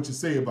matter what you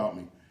say about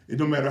me. It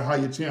don't matter how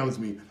you challenge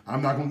me.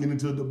 I'm not going to get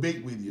into a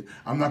debate with you.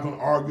 I'm not going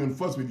to argue and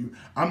fuss with you.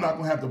 I'm not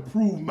going to have to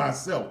prove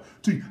myself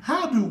to you.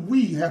 How do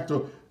we have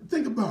to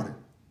think about it?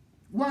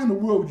 Why in the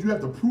world would you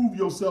have to prove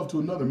yourself to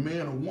another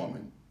man or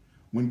woman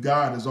when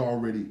God has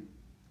already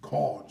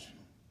called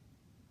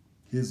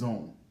you his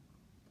own?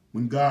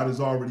 When God has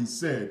already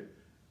said,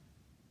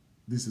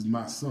 this is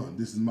my son,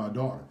 this is my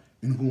daughter,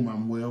 in whom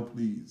I'm well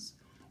pleased.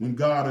 When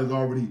God has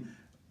already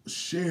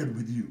shared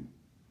with you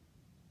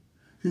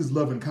his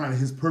love and kindness,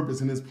 his purpose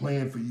and his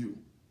plan for you.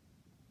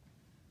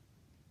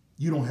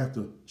 You don't have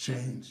to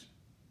change.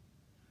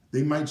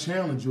 They might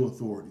challenge your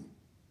authority,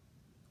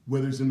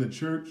 whether it's in the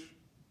church,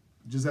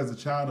 just as a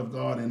child of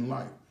God in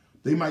life.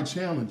 They might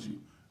challenge you.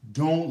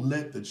 Don't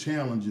let the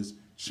challenges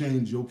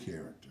change your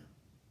character.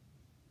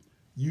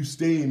 You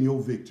stay in your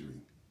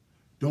victory.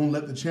 Don't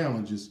let the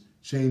challenges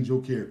change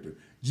your character.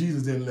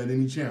 Jesus didn't let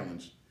any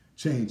challenge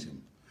change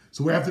him.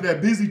 So after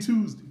that busy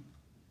Tuesday,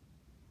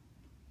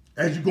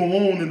 as you go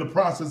on in the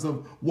process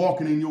of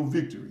walking in your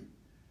victory,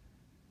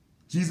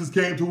 Jesus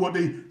came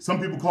to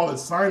some people call it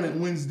Silent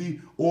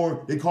Wednesday,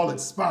 or they call it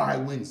Spy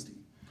Wednesday,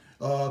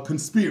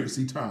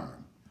 conspiracy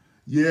time.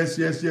 Yes,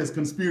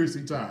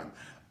 conspiracy time.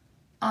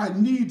 I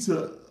need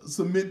to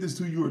submit this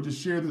to you, or just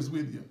share this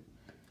with you.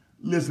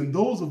 Listen,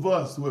 those of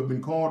us who have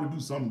been called to do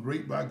something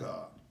great by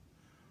God,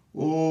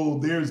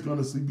 there's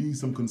going to be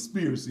some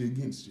conspiracy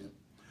against you.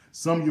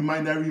 Some you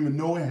might not even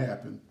know it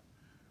happened.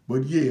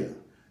 But yeah,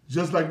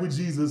 just like with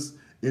Jesus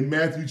in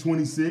Matthew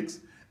 26,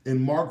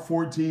 in Mark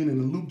 14,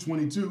 and in Luke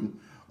 22,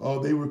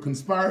 they were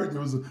conspiring.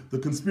 There was the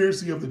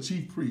conspiracy of the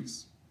chief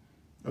priests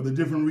of the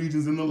different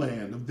regions in the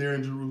land of there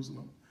in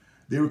Jerusalem.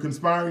 They were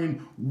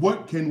conspiring,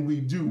 what can we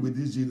do with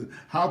this Jesus?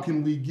 How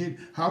can we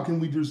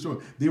destroy?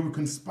 They were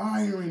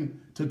conspiring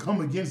to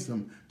come against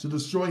him, to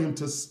destroy him,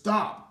 to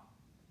stop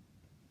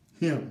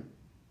him.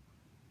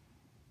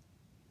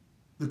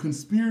 The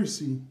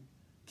conspiracy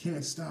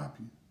can't stop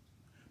you.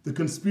 The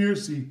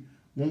conspiracy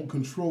won't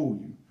control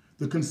you.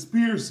 The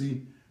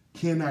conspiracy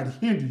cannot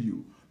hinder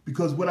you,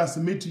 because what I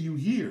submit to you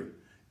here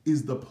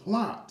is the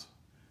plot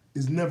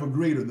is never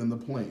greater than the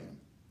plan.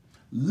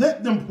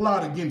 Let them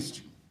plot against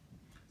you.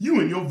 You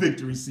in your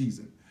victory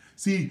season.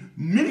 See,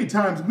 many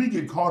times we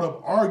get caught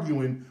up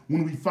arguing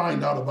when we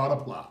find out about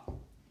a plot.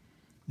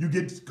 You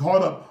get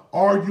caught up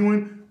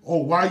arguing,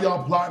 oh, why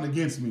y'all plotting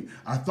against me?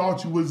 I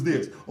thought you was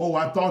this. Oh,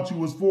 I thought you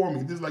was for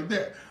me. This, like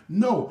that.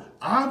 No,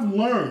 I've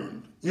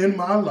learned in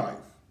my life,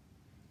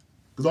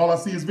 because all I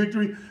see is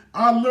victory.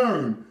 I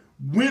learned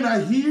when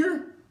I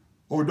hear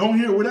or don't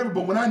hear or whatever,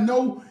 but when I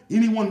know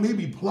anyone may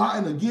be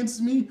plotting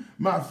against me,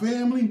 my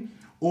family,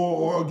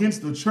 or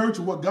against the church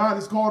or what God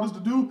has called us to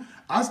do,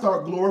 I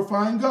start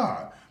glorifying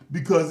God,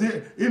 because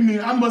it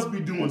means I must be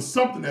doing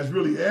something that's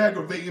really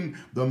aggravating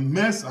the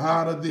mess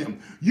out of them.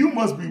 You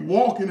must be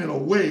walking in a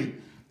way.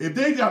 If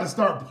they got to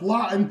start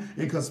plotting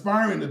and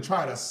conspiring to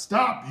try to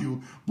stop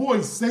you,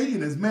 boy,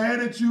 Satan is mad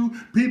at you,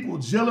 people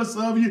jealous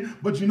of you,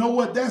 but you know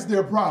what? That's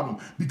their problem,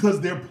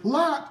 because their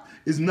plot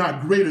is not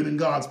greater than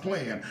God's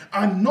plan.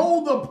 I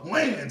know the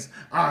plans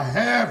I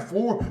have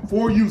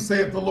for you,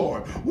 saith the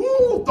Lord.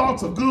 Woo,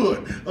 thoughts of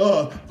good,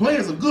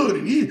 plans of good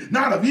and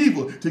not of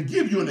evil, to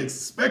give you an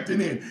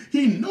expected end.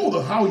 He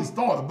knows how he's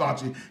thought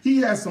about you. He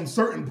has some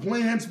certain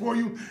plans for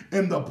you,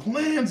 and the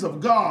plans of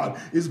God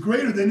is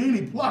greater than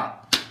any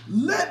plot.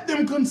 Let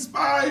them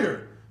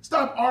conspire.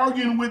 Stop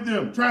arguing with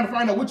them, trying to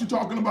find out what you're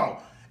talking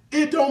about.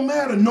 It don't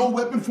matter. No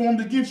weapon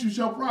formed against you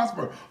shall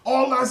prosper.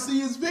 All I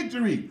see is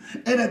victory.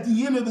 And at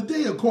the end of the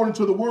day, according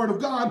to the word of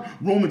God,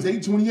 Romans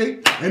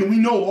 8:28, and we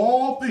know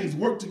all things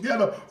work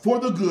together for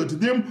the good to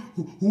them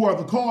who are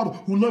the called,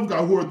 who love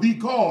God, who are the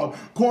called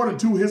according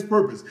to his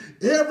purpose.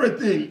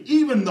 Everything,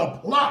 even the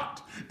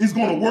plot, is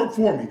going to work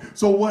for me.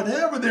 So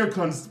whatever they're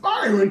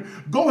conspiring,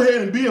 go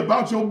ahead and be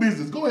about your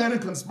business. Go ahead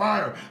and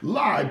conspire,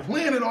 lie,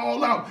 plan it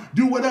all out,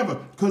 do whatever,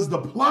 because the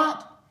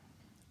plot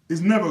is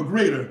never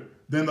greater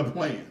than the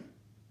plan.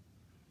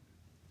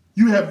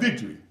 You have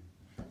victory.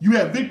 You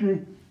have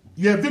victory.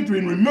 You have victory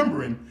in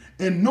remembering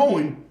and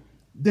knowing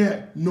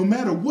that no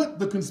matter what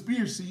the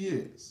conspiracy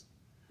is,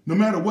 no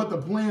matter what the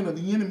plan of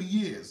the enemy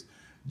is,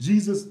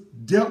 Jesus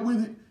dealt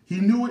with it. He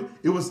knew it.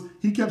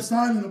 He kept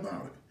silent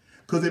about it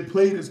because it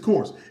played its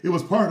course. It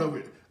was part of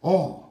it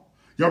all.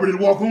 Y'all ready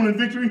to walk on in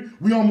victory?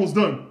 We almost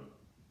done.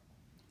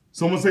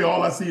 Someone say,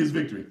 all I see is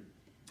victory.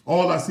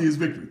 All I see is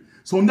victory.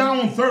 So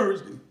now on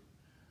Thursday,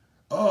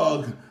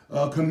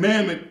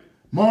 commandment,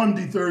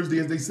 Maundy Thursday,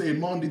 as they say,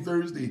 Maundy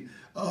Thursday,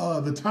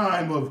 the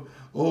time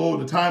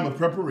of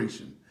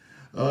preparation,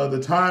 the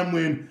time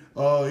when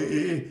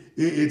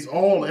it's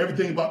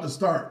everything about to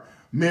start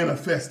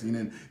manifesting.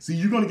 And see,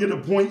 you're going to get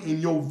a point in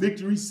your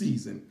victory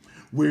season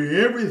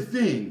where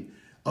everything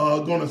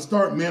going to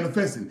start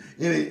manifesting,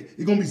 and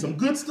it's going to be some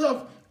good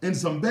stuff and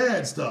some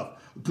bad stuff,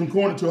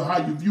 according to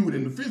how you view it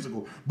in the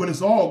physical, but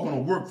it's all going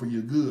to work for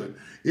your good.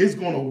 It's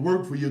going to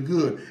work for your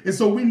good. And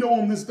so we know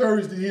on this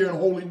Thursday here in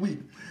Holy Week,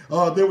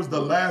 there was the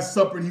Last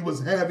Supper he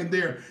was having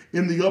there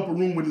in the upper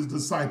room with his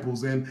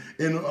disciples, and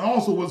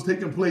also was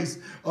taking place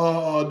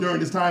during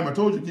this time. I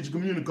told you, get your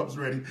communion cups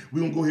ready.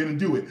 We're going to go ahead and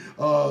do it.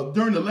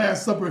 During the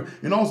Last Supper,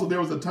 and also there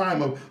was a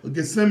time of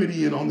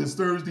Gethsemane on this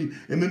Thursday,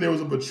 and then there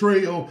was a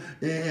betrayal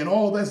and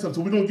all that stuff.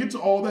 So we're going to get to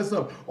all that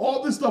stuff.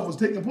 All this stuff was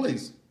taking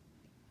place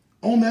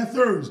on that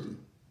Thursday.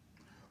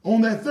 On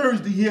that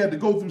Thursday, he had to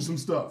go through some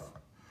stuff.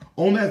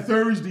 On that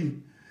Thursday,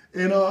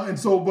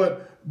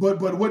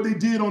 but what they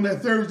did on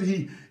that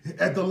Thursday,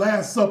 at the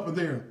Last Supper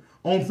there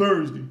on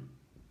Thursday,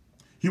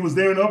 he was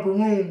there in the upper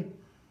room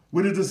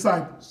with his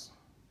disciples.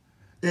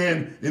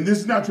 And this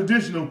is not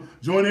traditional.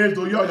 Join heirs,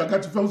 though, y'all got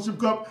your fellowship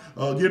cup.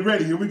 Get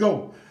ready. Here we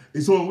go.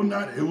 And so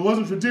it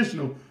wasn't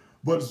traditional,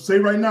 but say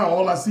right now,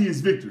 all I see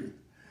is victory.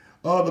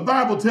 The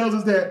Bible tells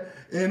us that,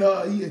 and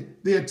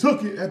they had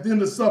took it at the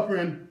end of supper,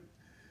 and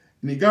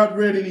he got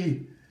ready,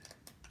 and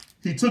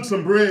he took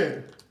some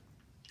bread.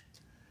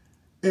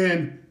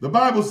 And the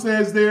Bible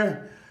says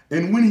there,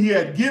 and when he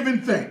had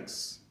given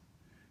thanks,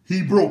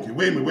 he broke it.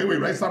 Wait a minute,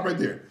 right? Stop right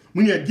there.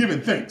 When he had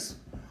given thanks.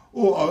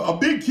 A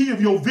big key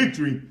of your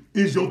victory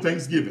is your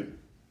thanksgiving.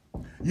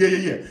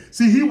 Yeah.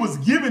 See, he was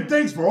giving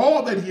thanks for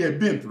all that he had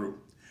been through.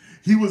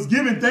 He was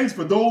giving thanks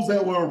for those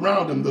that were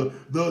around him,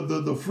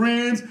 the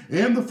friends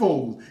and the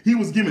foes. He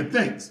was giving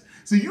thanks.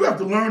 See, you have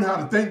to learn how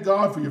to thank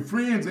God for your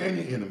friends and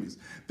your enemies.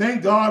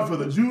 Thank God for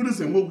the Judas,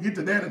 and we'll get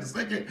to that in a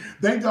second.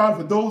 Thank God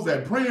for those that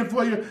are praying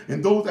for you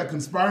and those that are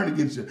conspiring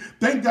against you.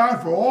 Thank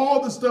God for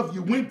all the stuff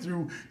you went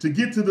through to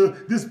get to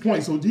this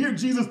point. So dear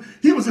Jesus,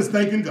 he was just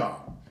thanking God.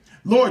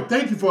 Lord,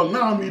 thank you for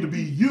allowing me to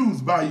be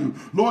used by you.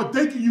 Lord,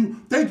 thank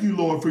you,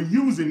 Lord, for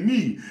using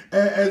me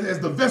as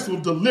the vessel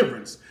of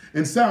deliverance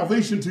and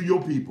salvation to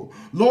your people.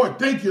 Lord,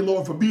 thank you,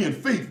 Lord, for being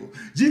faithful.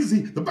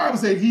 Jesus, the Bible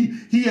said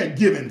he had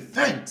given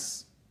thanks.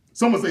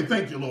 Someone say,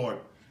 thank you, Lord.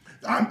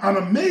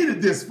 I'm made it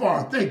this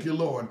far. Thank you,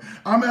 Lord.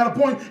 I'm at a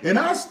point, and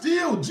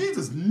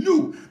Jesus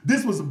knew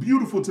this was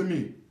beautiful to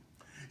me.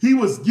 He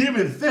was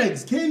giving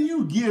thanks. Can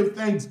you give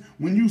thanks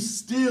when you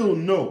still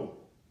know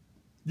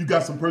you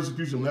got some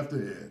persecution left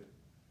ahead.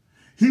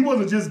 He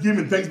wasn't just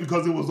giving thanks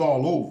because it was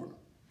all over.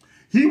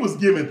 He was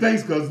giving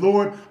thanks because,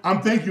 Lord,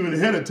 I'm thanking you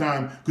ahead of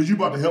time because you're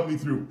about to help me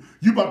through.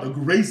 You're about to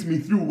grace me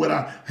through what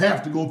I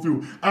have to go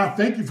through. I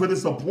thank you for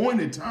this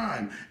appointed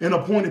time and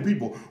appointed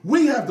people.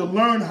 We have to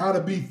learn how to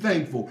be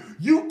thankful.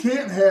 You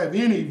can't have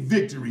any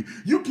victory.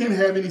 You can't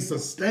have any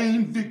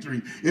sustained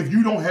victory if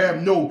you don't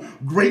have no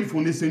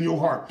gratefulness in your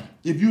heart.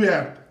 If you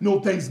have no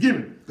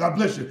thanksgiving, God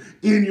bless you,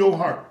 in your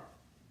heart.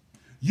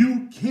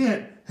 You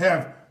can't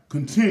have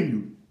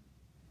continued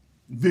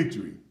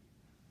victory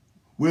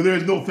where there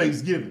is no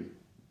thanksgiving.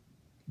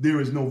 There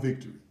is no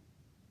victory.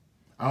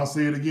 I'll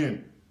say it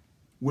again.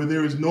 Where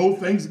there is no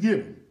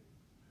thanksgiving,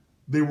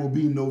 there will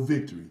be no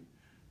victory.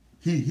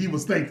 He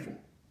was thankful.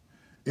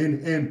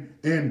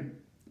 And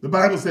the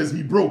Bible says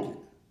he broke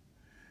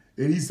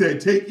it. And he said,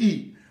 take,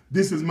 eat.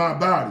 This is my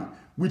body,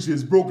 which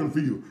is broken for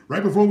you.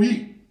 Right before we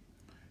eat,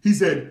 he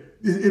said,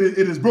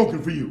 it is broken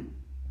for you.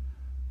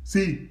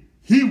 See,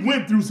 he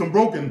went through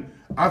some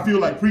I feel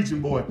like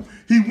preaching, boy.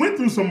 He went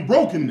through some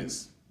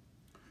brokenness.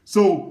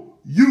 So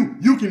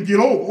you can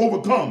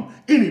overcome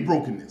any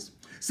brokenness.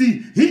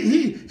 See,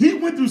 he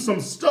went through some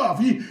stuff.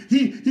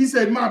 He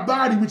said, my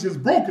body, which is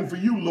broken for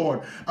you,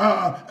 Lord.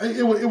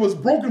 It was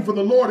broken for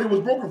the Lord. It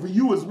was broken for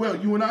you as well,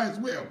 you and I as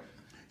well.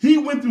 He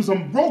went through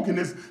some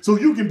brokenness so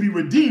you can be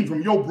redeemed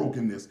from your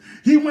brokenness.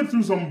 He went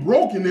through some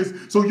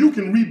brokenness so you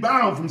can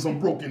rebound from some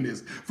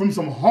brokenness, from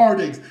some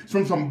heartaches,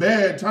 from some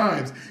bad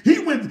times.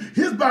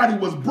 His body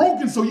was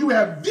broken so you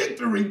have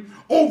victory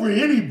over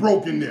any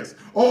brokenness.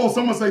 Oh,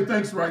 someone say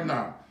thanks right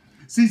now.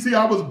 See,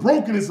 I was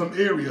broken in some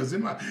areas,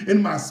 in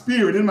my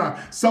spirit, in my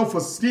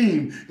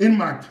self-esteem, in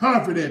my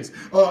confidence,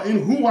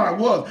 in who I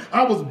was.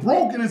 I was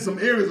broken in some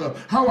areas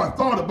of how I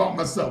thought about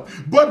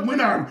myself. But when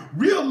I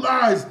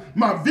realized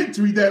my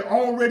victory that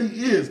already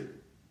is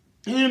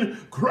in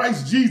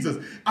Christ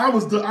Jesus, I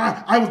was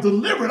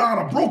delivered out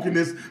of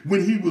brokenness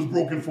when he was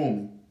broken for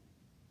me.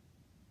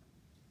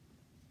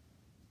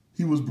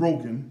 He was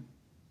broken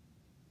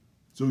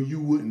so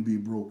you wouldn't be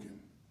broken.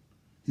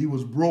 He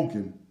was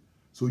broken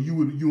so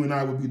you and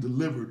I would be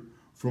delivered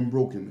from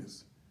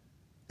brokenness.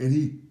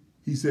 And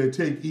he said,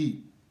 take,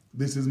 eat.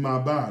 This is my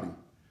body,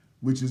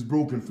 which is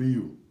broken for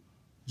you.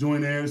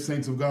 Join heirs,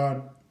 saints of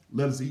God.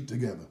 Let us eat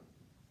together.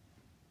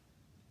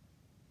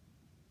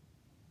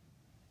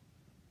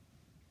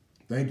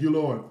 Thank you,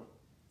 Lord.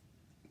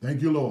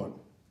 Thank you, Lord.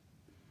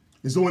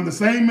 And so in the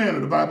same manner,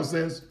 the Bible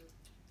says,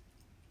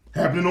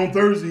 happening on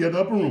Thursday at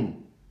the upper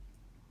room,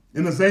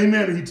 in the same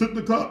manner, he took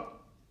the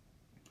cup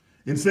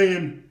and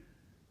saying,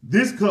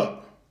 this cup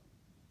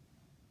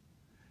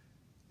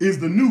is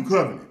the new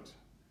covenant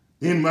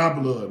in my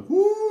blood.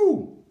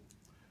 Woo!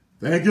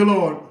 Thank you,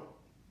 Lord.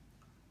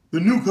 The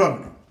new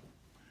covenant.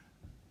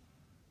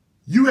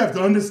 You have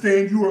to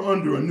understand you are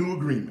under a new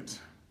agreement.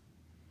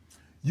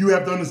 You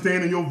have to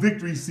understand in your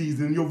victory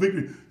season,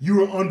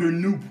 you are under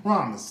new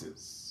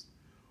promises.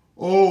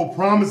 Oh,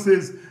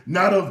 promises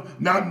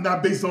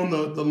not based on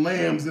the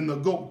lambs and the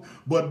goat,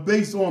 but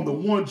based on the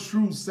one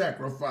true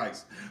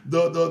sacrifice,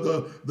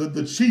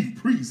 the chief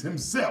priest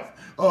himself,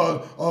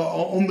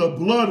 on the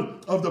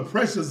blood of the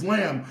precious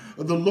lamb,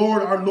 the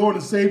Lord, our Lord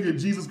and Savior,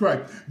 Jesus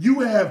Christ. You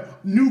have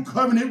new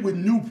covenant with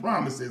new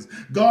promises.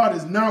 God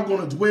is now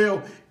going to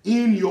dwell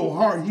in your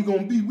heart. He's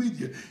going to be with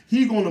you.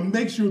 He's going to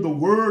make sure the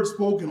word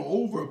spoken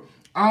over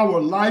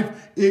our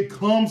life, it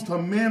comes to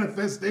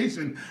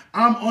manifestation.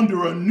 I'm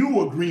under a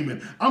new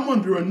agreement. I'm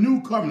under a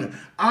new covenant.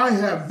 I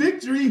have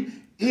victory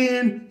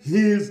in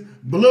his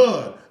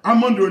blood.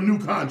 I'm under a new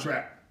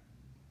contract.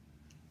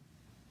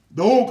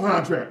 The old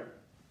contract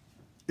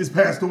is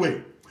passed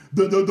away.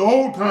 The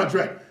old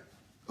contract,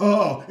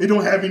 it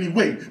don't have any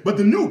weight. But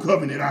the new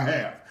covenant I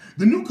have.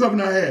 The new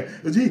covenant I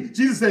have.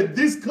 Jesus said,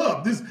 this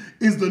cup, this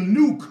is the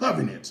new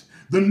covenant.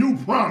 The new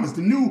promise,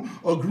 the new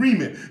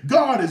agreement.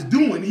 God is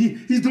doing,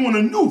 he's doing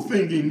a new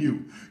thing in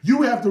you.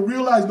 You have to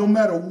realize no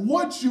matter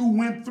what you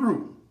went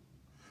through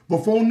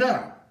before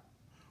now,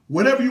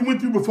 whatever you went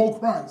through before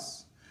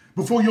Christ,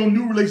 before your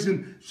new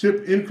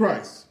relationship in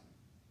Christ,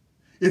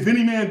 if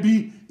any man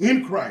be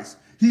in Christ,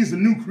 he is a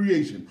new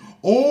creation.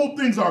 Old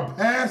things are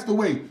passed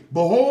away.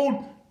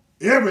 Behold,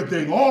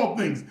 everything, all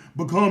things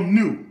become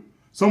new.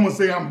 Someone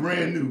say, I'm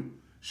brand new.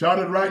 Shout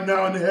it right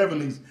now in the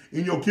heavenlies,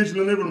 in your kitchen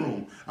and living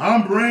room.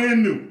 I'm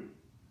brand new.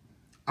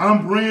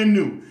 I'm brand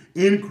new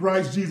in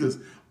Christ Jesus.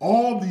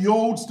 All the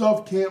old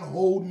stuff can't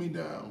hold me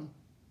down.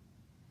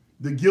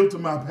 The guilt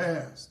of my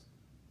past.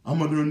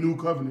 I'm under a new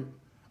covenant.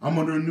 I'm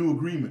under a new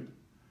agreement.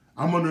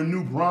 I'm under a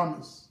new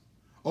promise,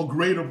 a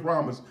greater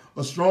promise,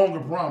 a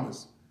stronger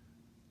promise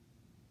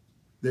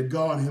that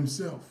God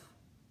himself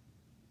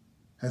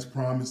has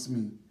promised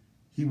me.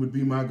 He would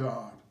be my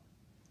God.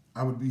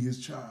 I would be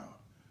his child.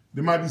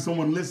 There might be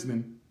someone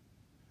listening.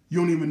 You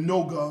don't even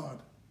know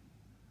God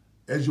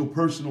as your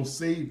personal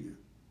Savior.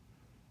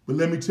 But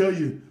let me tell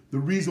you, the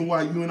reason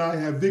why you and I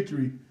have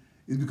victory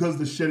is because of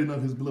the shedding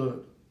of his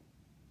blood.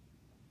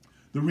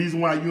 The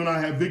reason why you and I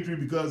have victory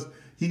because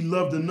he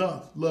loved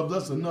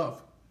us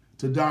enough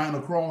to die on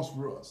a cross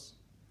for us.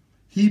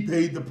 He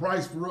paid the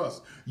price for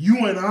us.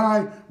 You and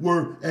I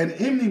were an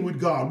enemy with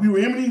God. We were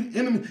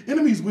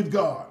enemies with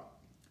God.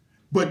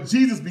 But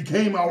Jesus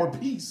became our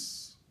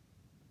peace.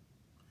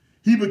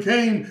 He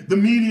became the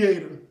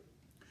mediator.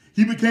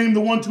 He became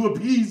the one to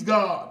appease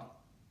God.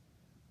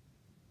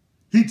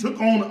 He took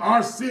on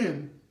our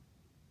sin,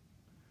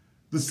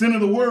 the sin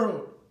of the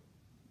world,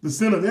 the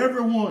sin of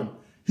everyone.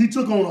 He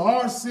took on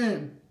our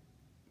sin,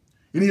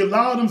 and he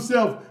allowed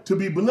himself to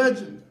be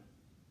bludgeoned,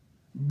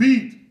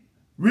 beat,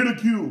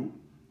 ridiculed,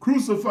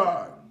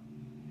 crucified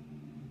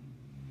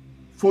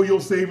for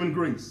your saving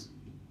grace.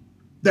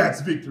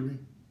 That's victory.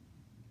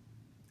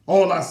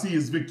 All I see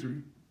is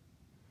victory.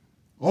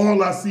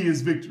 All I see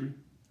is victory.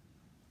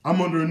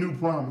 I'm under a new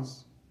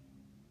promise.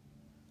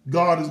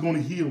 God is going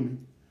to heal me.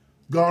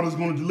 God is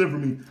going to deliver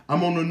me.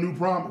 I'm on a new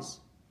promise.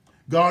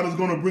 God is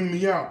going to bring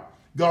me out.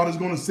 God is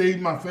going to save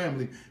my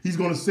family. He's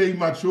going to save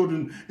my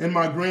children and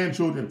my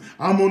grandchildren.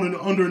 I'm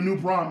under a new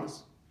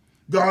promise.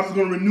 God is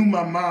going to renew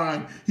my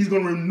mind. He's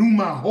going to renew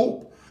my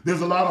hope.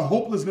 There's a lot of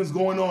hopelessness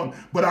going on,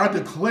 but I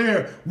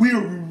declare we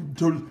are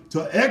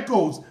to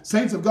echoes,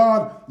 saints of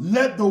God,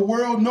 let the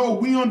world know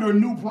we under a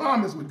new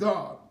promise with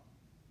God.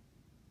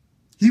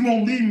 He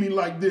won't leave me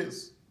like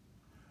this.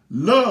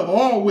 Love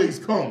always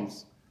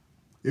comes.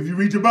 If you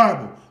read your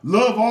Bible,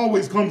 love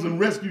always comes and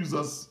rescues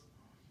us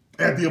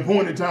at the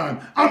appointed time.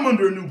 I'm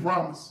under a new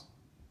promise.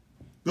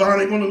 God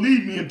ain't going to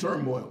leave me in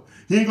turmoil.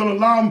 He ain't going to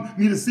allow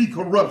me to see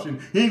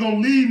corruption. He ain't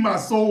going to leave my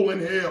soul in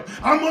hell.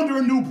 I'm under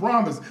a new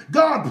promise.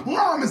 God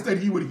promised that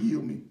he would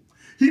heal me.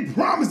 He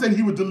promised that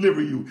he would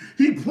deliver you.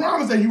 He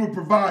promised that he would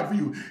provide for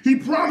you. He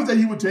promised that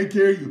he would take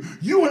care of you.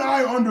 You and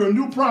I are under a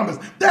new promise.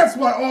 That's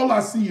why all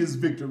I see is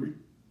victory.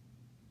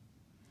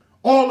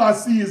 All I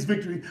see is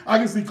victory. I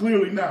can see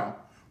clearly now.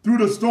 Through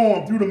the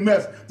storm, through the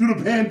mess, through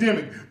the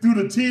pandemic, through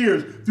the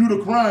tears, through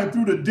the crying,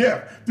 through the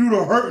death, through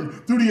the hurting,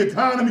 through the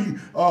economy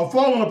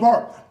falling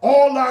apart.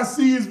 All I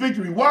see is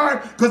victory. Why?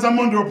 Because I'm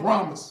under a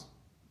promise.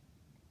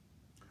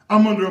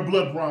 I'm under a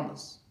blood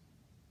promise.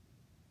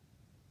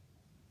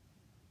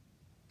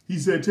 He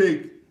said,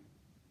 take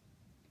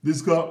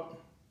this cup,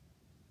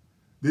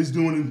 this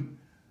doing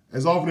it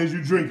as often as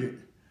you drink it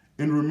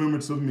in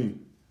remembrance of me.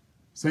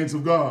 Saints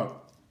of God,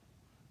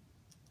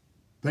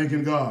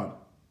 thanking God.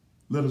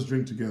 Let us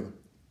drink together.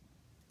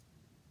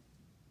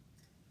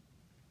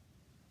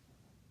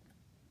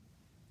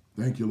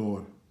 Thank you,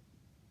 Lord.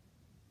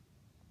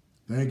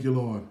 Thank you,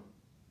 Lord.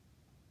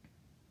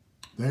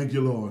 Thank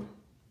you, Lord.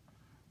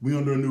 We're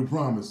under a new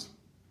promise.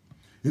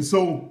 And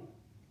so,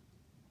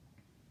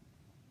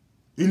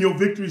 in your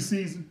victory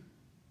season,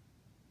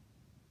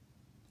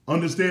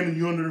 understanding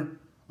you're under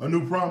a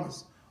new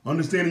promise,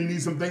 understanding you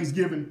need some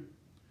thanksgiving,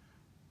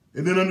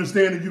 and then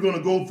understanding you're going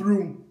to go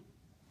through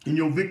in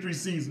your victory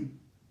season,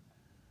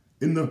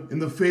 in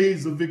the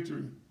phase of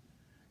victory,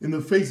 in the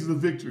faces of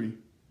victory,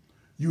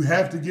 you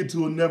have to get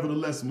to a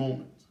nevertheless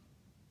moment.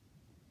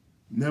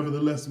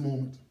 Nevertheless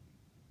moment.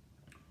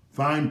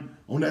 Find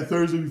on that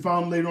Thursday,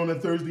 later on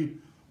that Thursday,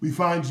 we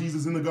find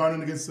Jesus in the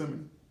Garden of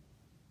Gethsemane.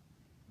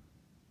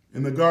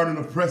 In the Garden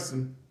of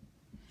Pressing,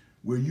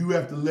 where you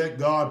have to let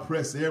God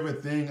press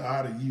everything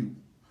out of you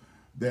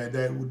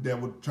that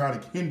would try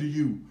to hinder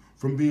you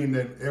from being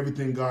that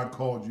everything God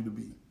called you to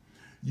be.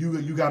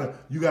 You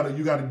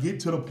gotta get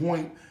to the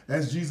point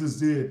as Jesus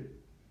did.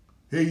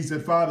 Hey, he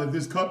said, Father, if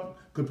this cup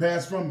could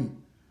pass from me,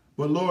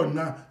 but Lord,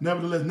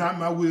 nevertheless, not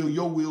my will,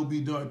 your will be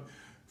done.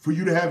 For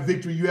you to have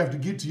victory, you have to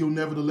get to your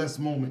nevertheless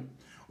moment.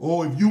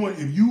 Or if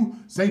you,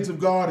 saints of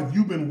God, if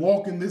you've been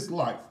walking this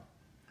life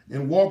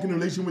and walking in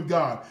relation with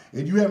God,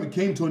 and you haven't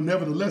came to a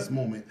nevertheless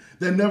moment,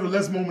 that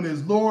nevertheless moment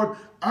is, Lord,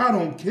 I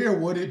don't care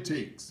what it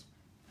takes.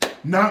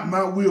 Not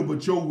my will,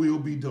 but your will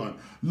be done.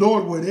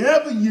 Lord,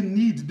 whatever you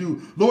need to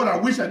do. Lord, I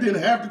wish I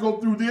didn't have to go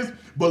through this,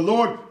 but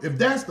Lord, if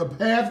that's the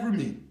path for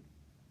me,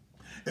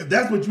 if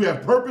that's what you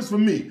have purpose for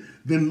me,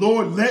 then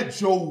Lord, let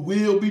your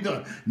will be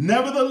done.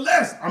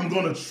 Nevertheless, I'm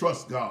going to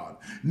trust God.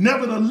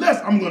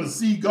 Nevertheless, I'm going to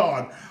see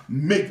God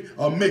make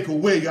a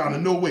way out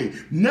of no way.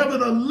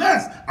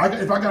 Nevertheless,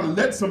 if I got to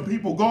let some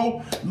people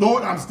go,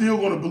 Lord, I'm still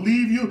going to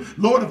believe you.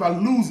 Lord, if I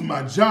lose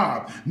my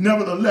job,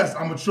 nevertheless,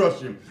 I'm going to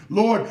trust you.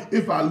 Lord,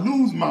 if I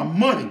lose my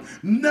money,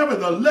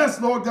 nevertheless,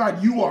 Lord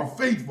God, you are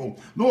faithful.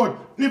 Lord,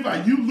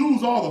 if you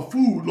lose all the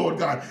food, Lord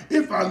God,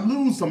 if I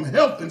lose some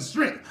health and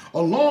strength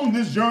along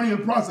this journey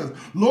and process,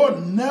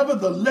 Lord,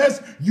 nevertheless,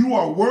 you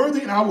are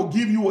worthy and I will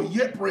give you a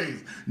yet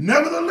praise.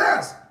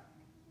 Nevertheless,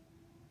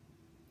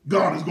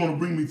 God is going to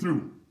bring me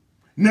through.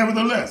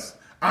 Nevertheless,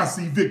 I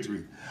see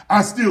victory.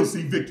 I still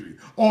see victory.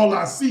 All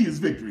I see is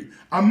victory.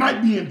 I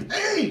might be in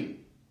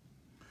pain.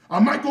 I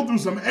might go through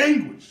some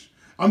anguish.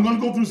 I'm going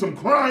to go through some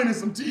crying and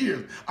some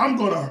tears. I'm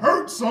going to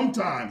hurt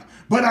sometimes,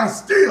 but I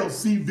still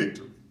see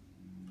victory.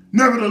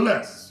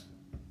 Nevertheless,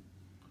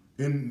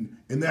 and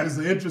that is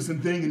the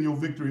interesting thing in your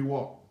victory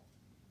walk.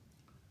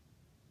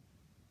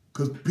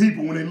 Because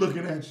people, when they're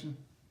looking at you,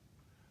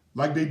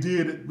 like they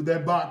did with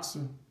that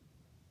boxer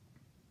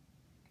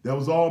that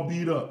was all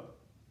beat up,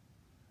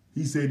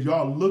 he said,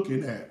 y'all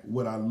looking at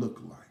what I look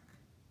like.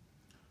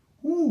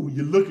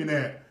 you're looking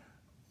at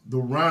the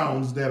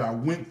rounds that I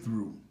went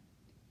through.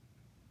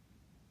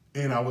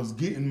 And I was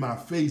getting my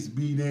face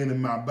beat in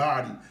and my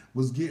body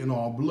was getting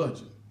all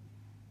bludgeoned.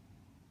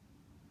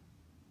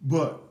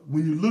 But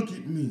when you look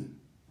at me,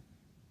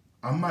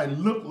 I might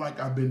look like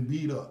I've been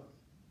beat up.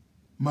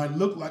 Might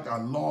look like I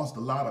lost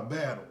a lot of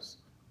battles.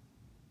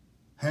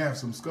 Have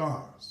some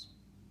scars.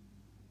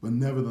 But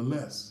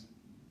nevertheless,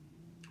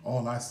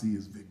 all I see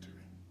is victory.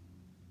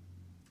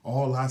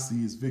 All I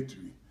see is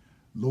victory.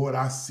 Lord,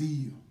 I see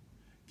you.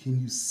 Can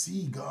you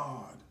see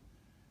God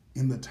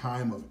in the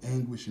time of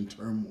anguish and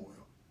turmoil?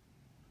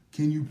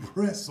 Can you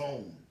press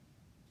on?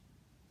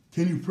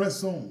 Can you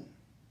press on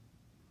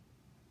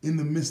in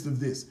the midst of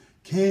this?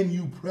 Can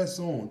you press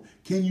on?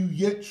 Can you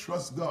yet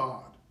trust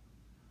God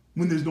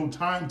when there's no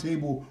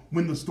timetable,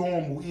 when the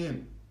storm will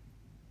end,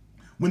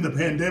 when the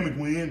pandemic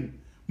will end,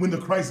 when the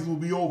crisis will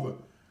be over?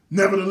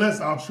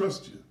 Nevertheless, I'll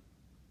trust you.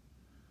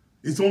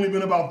 It's only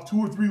been about 2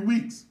 or 3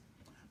 weeks.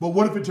 But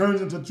what if it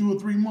turns into 2 or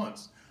 3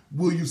 months?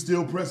 Will you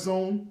still press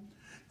on?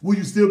 Will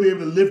you still be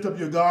able to lift up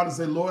your God and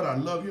say, Lord, I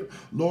love you.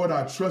 Lord,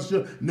 I trust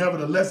you.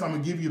 Nevertheless, I'm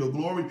going to give you the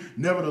glory.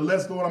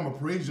 Nevertheless, Lord, I'm going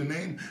to praise your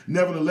name.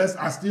 Nevertheless,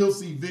 I still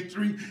see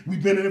victory.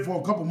 We've been in it for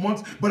a couple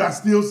months, but I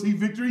still see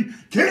victory.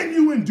 Can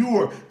you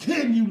endure?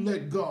 Can you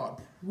let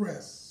God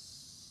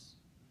press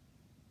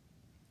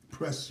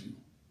you?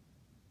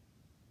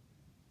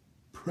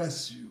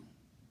 Press you.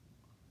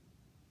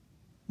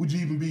 Would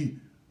you even be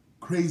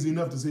crazy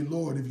enough to say,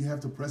 Lord, if you have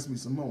to press me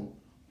some more,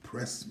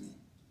 press me?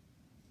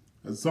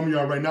 Some of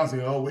y'all right now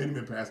saying, oh, wait a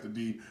minute, Pastor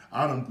D,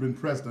 I done been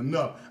pressed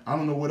enough. I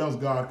don't know what else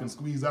God can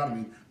squeeze out of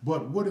me.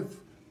 But what if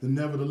the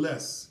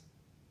nevertheless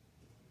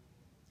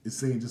is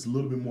saying just a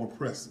little bit more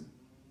pressing?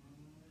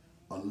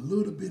 A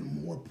little bit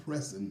more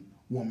pressing,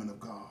 woman of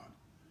God.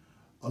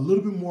 A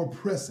little bit more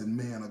pressing,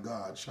 man of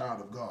God,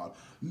 child of God.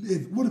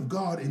 What if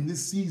God in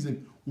this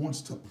season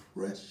wants to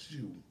press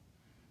you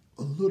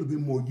a little bit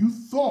more? You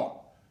thought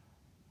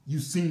you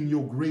seen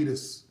your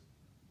greatest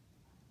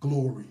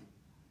glory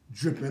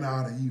dripping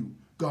out of you,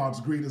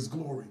 God's greatest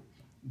glory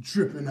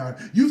dripping out.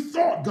 You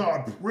thought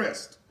God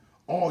pressed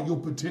all your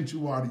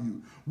potential out of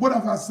you. What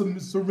if I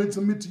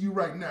submit to you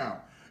right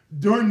now?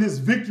 During this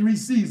victory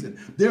season,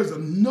 there's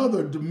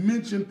another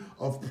dimension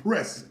of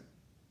pressing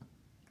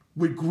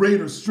with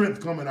greater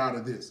strength coming out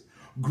of this,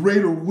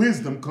 greater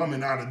wisdom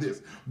coming out of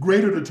this,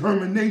 greater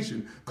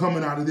determination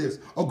coming out of this,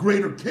 a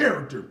greater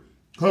character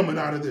coming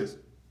out of this,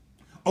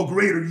 a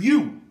greater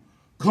you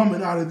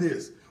coming out of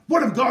this.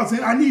 What if God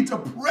said, I need to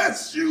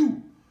press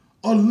you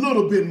a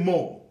little bit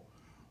more?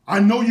 I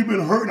know you've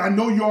been hurt. I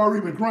know you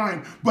already been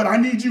crying, but I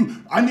need you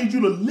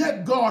to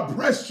let God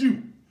press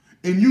you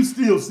and you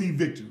still see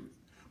victory.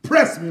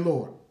 Press me,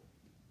 Lord.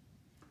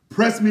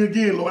 Press me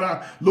again, Lord.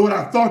 I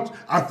thought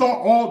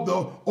all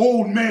the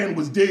old man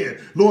was dead.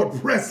 Lord,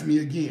 press me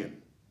again.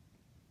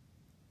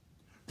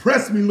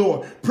 Press me,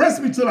 Lord. Press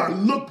me till I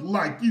look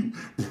like you.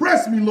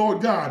 Press me,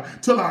 Lord God,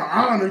 till I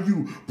honor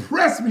you.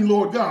 Press me,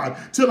 Lord God,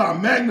 till I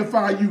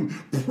magnify you.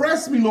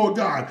 Press me, Lord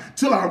God,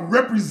 till I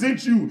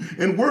represent you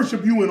and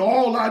worship you in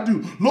all I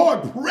do.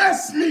 Lord,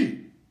 press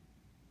me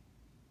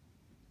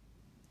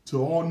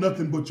till all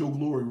nothing but your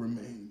glory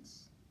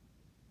remains.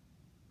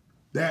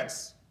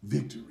 That's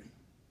victory.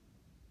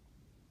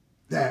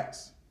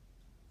 That's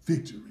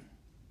victory.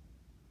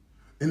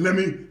 And let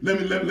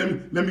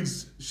me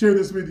share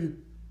this with you.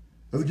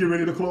 Let's get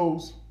ready to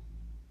close.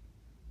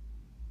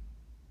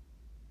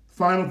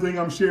 Final thing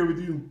I'm sharing with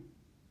you.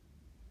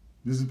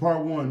 This is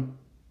part 1.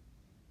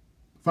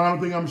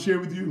 Final thing I'm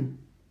sharing with you.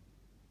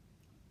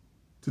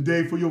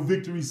 Today for your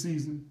victory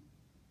season,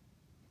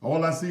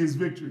 all I see is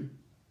victory.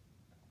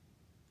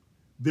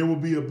 There will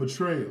be a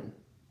betrayal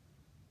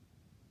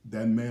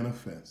that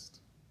manifests.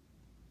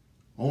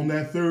 On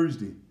that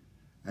Thursday,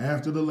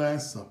 after the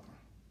Last Supper,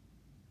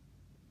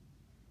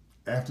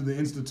 after the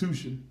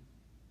institution,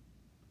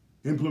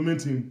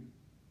 implementing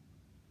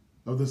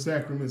of the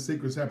sacrament,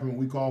 sacred sacrament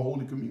we call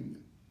Holy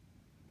Communion.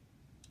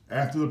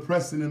 After the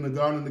pressing in the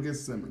Garden of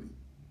Gethsemane,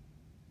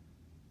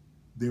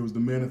 there was the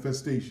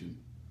manifestation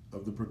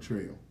of the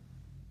betrayal.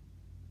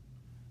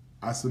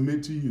 I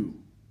submit to you,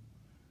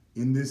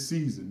 in this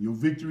season, your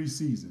victory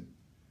season,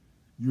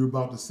 you're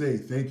about to say,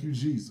 thank you,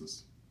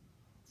 Jesus,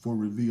 for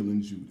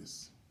revealing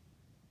Judas.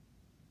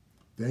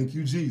 Thank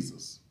you,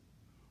 Jesus,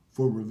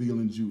 for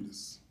revealing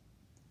Judas.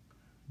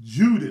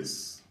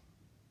 Judas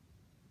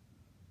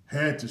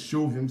had to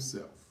show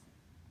himself,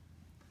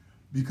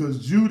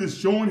 because Judas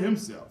showing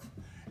himself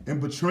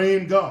and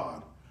betraying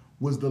God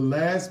was the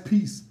last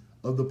piece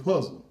of the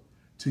puzzle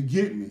to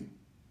get me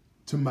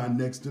to my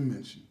next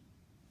dimension.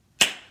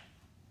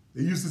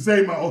 They used to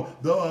say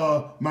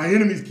my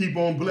enemies keep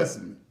on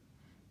blessing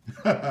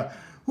me.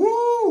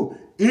 Woo!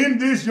 In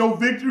this your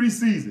victory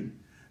season,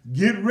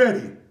 get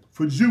ready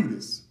for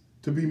Judas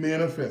to be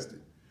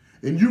manifested.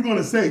 And you're going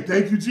to say,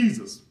 thank you,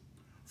 Jesus,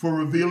 for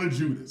revealing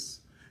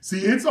Judas.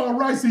 See, it's all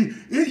right. See,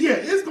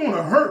 it's going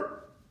to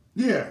hurt.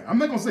 Yeah, I'm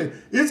not going to say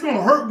it's going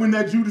to hurt when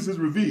that Judas is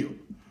revealed,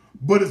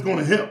 but it's going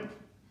to help.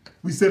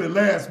 We said it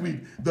last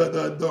week,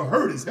 the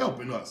hurt is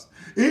helping us.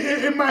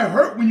 It might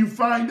hurt when you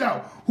find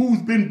out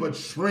who's been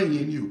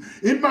betraying you.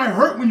 It might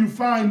hurt when you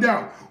find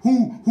out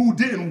who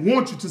didn't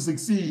want you to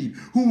succeed,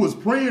 who was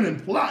praying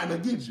and plotting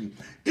against you.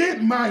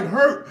 It might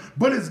hurt,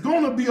 but it's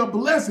going to be a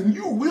blessing.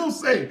 You will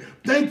say,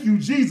 thank you,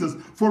 Jesus,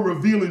 for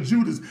revealing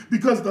Judas,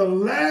 because the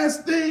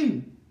last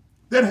thing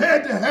that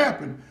had to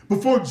happen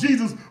before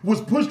Jesus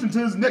was pushed into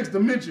his next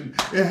dimension,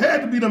 it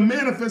had to be the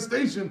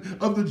manifestation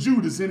of the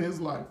Judas in his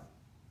life.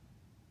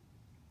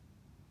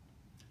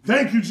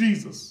 Thank you,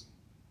 Jesus,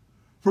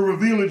 for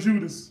revealing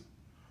Judas,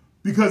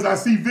 because I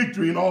see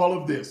victory in all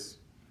of this.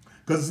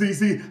 Because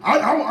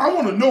I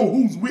want to know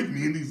who's with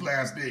me in these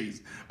last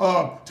days.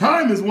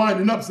 Time is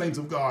winding up, saints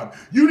of God.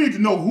 You need to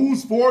know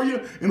who's for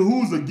you and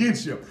who's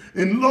against you.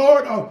 And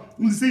Lord,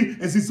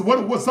 so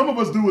what some of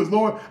us do is,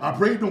 Lord, I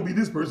pray it don't be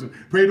this person.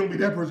 Pray it don't be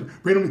that person.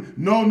 Pray it don't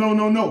be.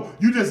 No.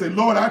 You just say,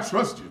 Lord, I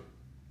trust you.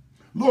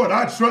 Lord,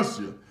 I trust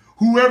you.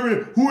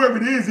 Whoever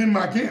it is in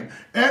my camp,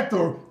 at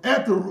the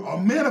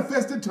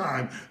manifested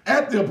time,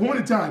 at the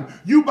appointed time,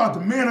 you about to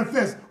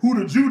manifest who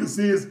the Judas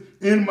is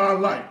in my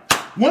life.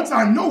 Once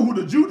I know who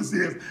the Judas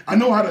is, I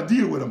know how to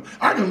deal with him.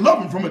 I can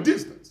love him from a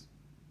distance.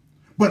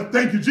 But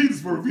thank you,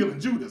 Jesus, for revealing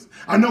Judas.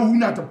 I know who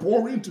not to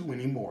pour into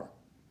anymore.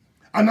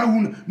 I know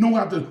who know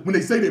how to, when they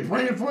say they're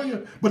praying for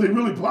you, but they're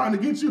really plotting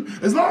against you.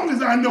 As long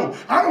as I know,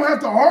 I don't have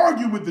to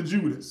argue with the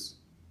Judas.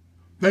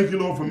 Thank you,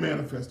 Lord, for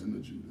manifesting the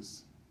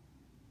Judas.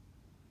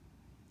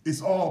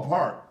 It's all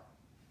part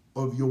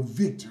of your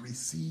victory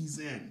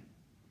season.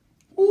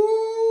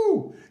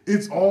 Ooh,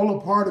 it's all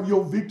a part of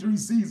your victory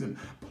season.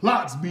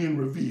 Plots being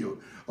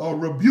revealed,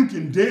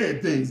 rebuking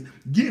dead things,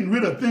 getting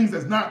rid of things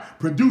that's not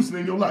producing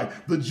in your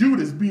life. The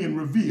Judas being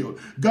revealed.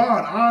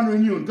 God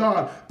honoring you and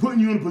God putting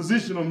you in a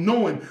position of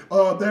knowing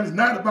that it's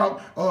not about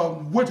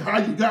how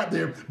you got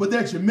there, but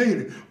that you made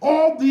it.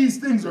 All these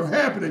things are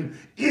happening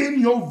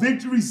in your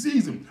victory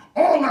season.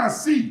 All I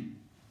see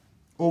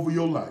over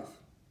your life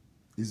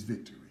is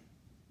victory.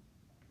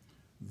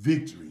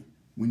 Victory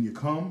when you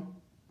come,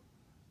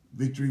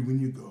 victory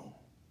when you go.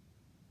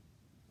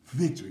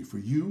 Victory for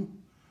you,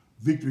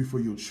 victory for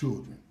your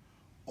children.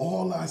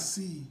 All I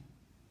see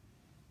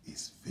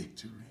is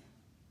victory.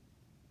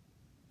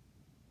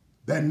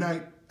 That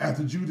night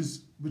after Judas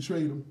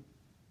betrayed him,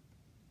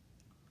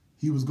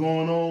 he was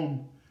going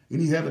on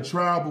and he had a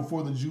trial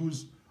before the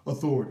Jewish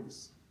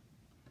authorities.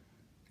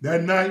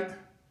 That night,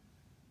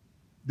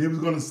 they was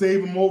going to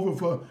save him over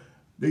for,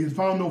 they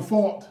found no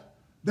fault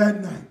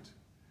that night,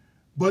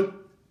 but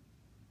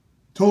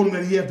told him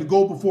that he had to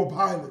go before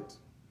Pilate.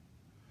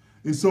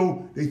 And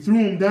so they threw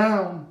him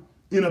down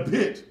in a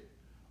pit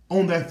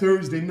on that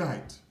Thursday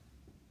night.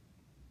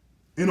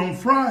 And on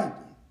Friday,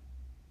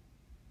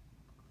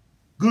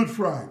 Good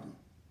Friday,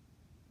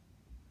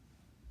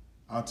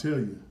 I'll tell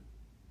you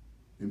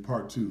in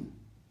part 2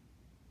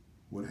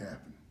 what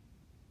happened.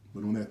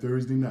 But on that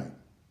Thursday night,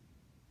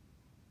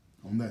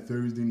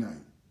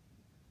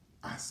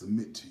 I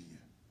submit to you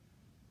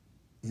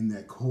in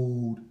that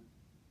cold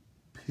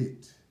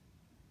pit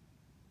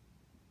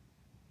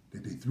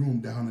that they threw him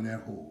down in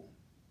that hole,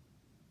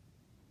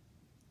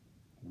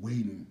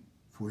 waiting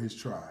for his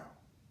trial.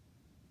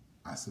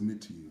 I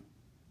submit to you,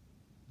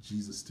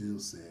 Jesus still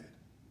said,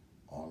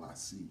 all I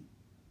see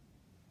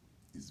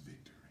is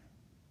victory.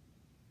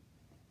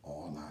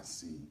 All I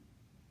see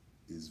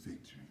is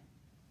victory.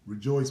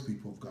 Rejoice,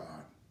 people of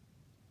God.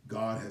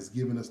 God has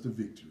given us the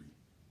victory.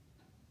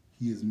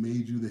 He has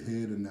made you the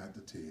head and not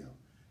the tail.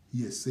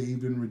 He has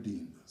saved and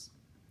redeemed us,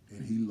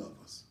 and he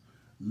loves us.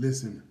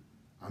 Listen,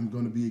 I'm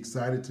going to be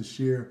excited to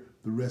share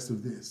the rest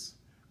of this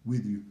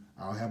with you.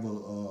 I'll have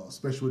a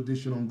special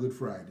edition on Good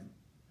Friday.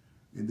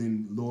 And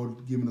then,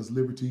 Lord giving us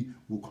liberty,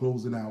 we'll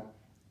close it out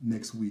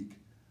next week.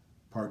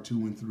 Part 2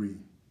 and 3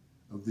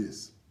 of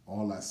this.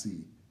 All I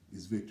see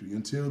is victory.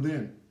 Until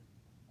then,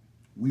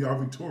 we are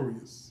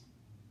victorious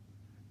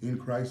in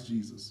Christ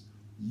Jesus.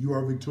 You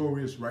are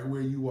victorious right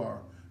where you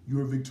are.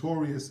 You are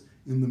victorious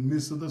in the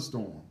midst of the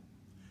storm.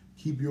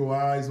 Keep your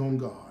eyes on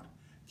God.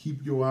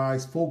 Keep your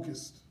eyes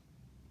focused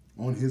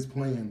on his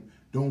plan.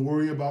 Don't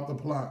worry about the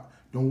plot.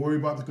 Don't worry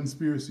about the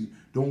conspiracy.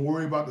 Don't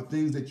worry about the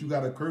things that you got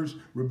to curse,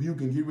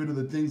 rebuke, and get rid of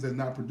the things that's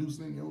not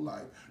producing in your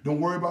life.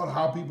 Don't worry about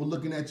how people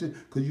looking at you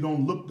because you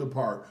don't look the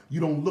part. You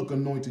don't look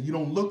anointed. You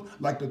don't look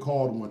like the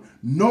called one.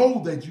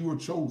 Know that you are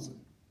chosen.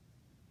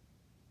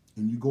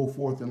 And you go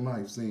forth in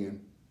life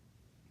saying,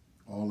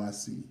 all I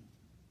see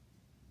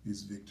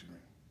is victory.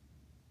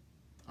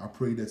 I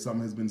pray that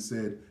something has been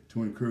said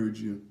to encourage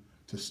you,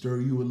 to stir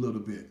you a little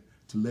bit,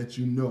 to let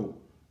you know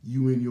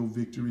you in your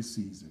victory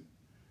season.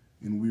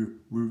 And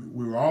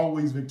we're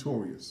always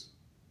victorious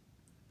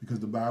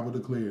because the Bible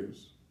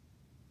declares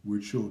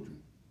we're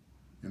children.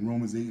 And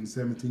Romans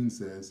 8:17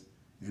 says,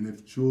 and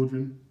if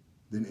children,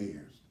 then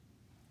heirs,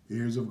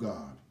 heirs of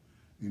God,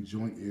 and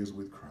joint heirs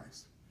with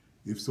Christ.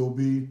 If so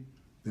be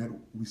that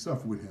we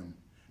suffer with him,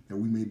 that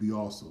we may be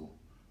also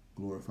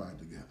glorified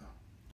together.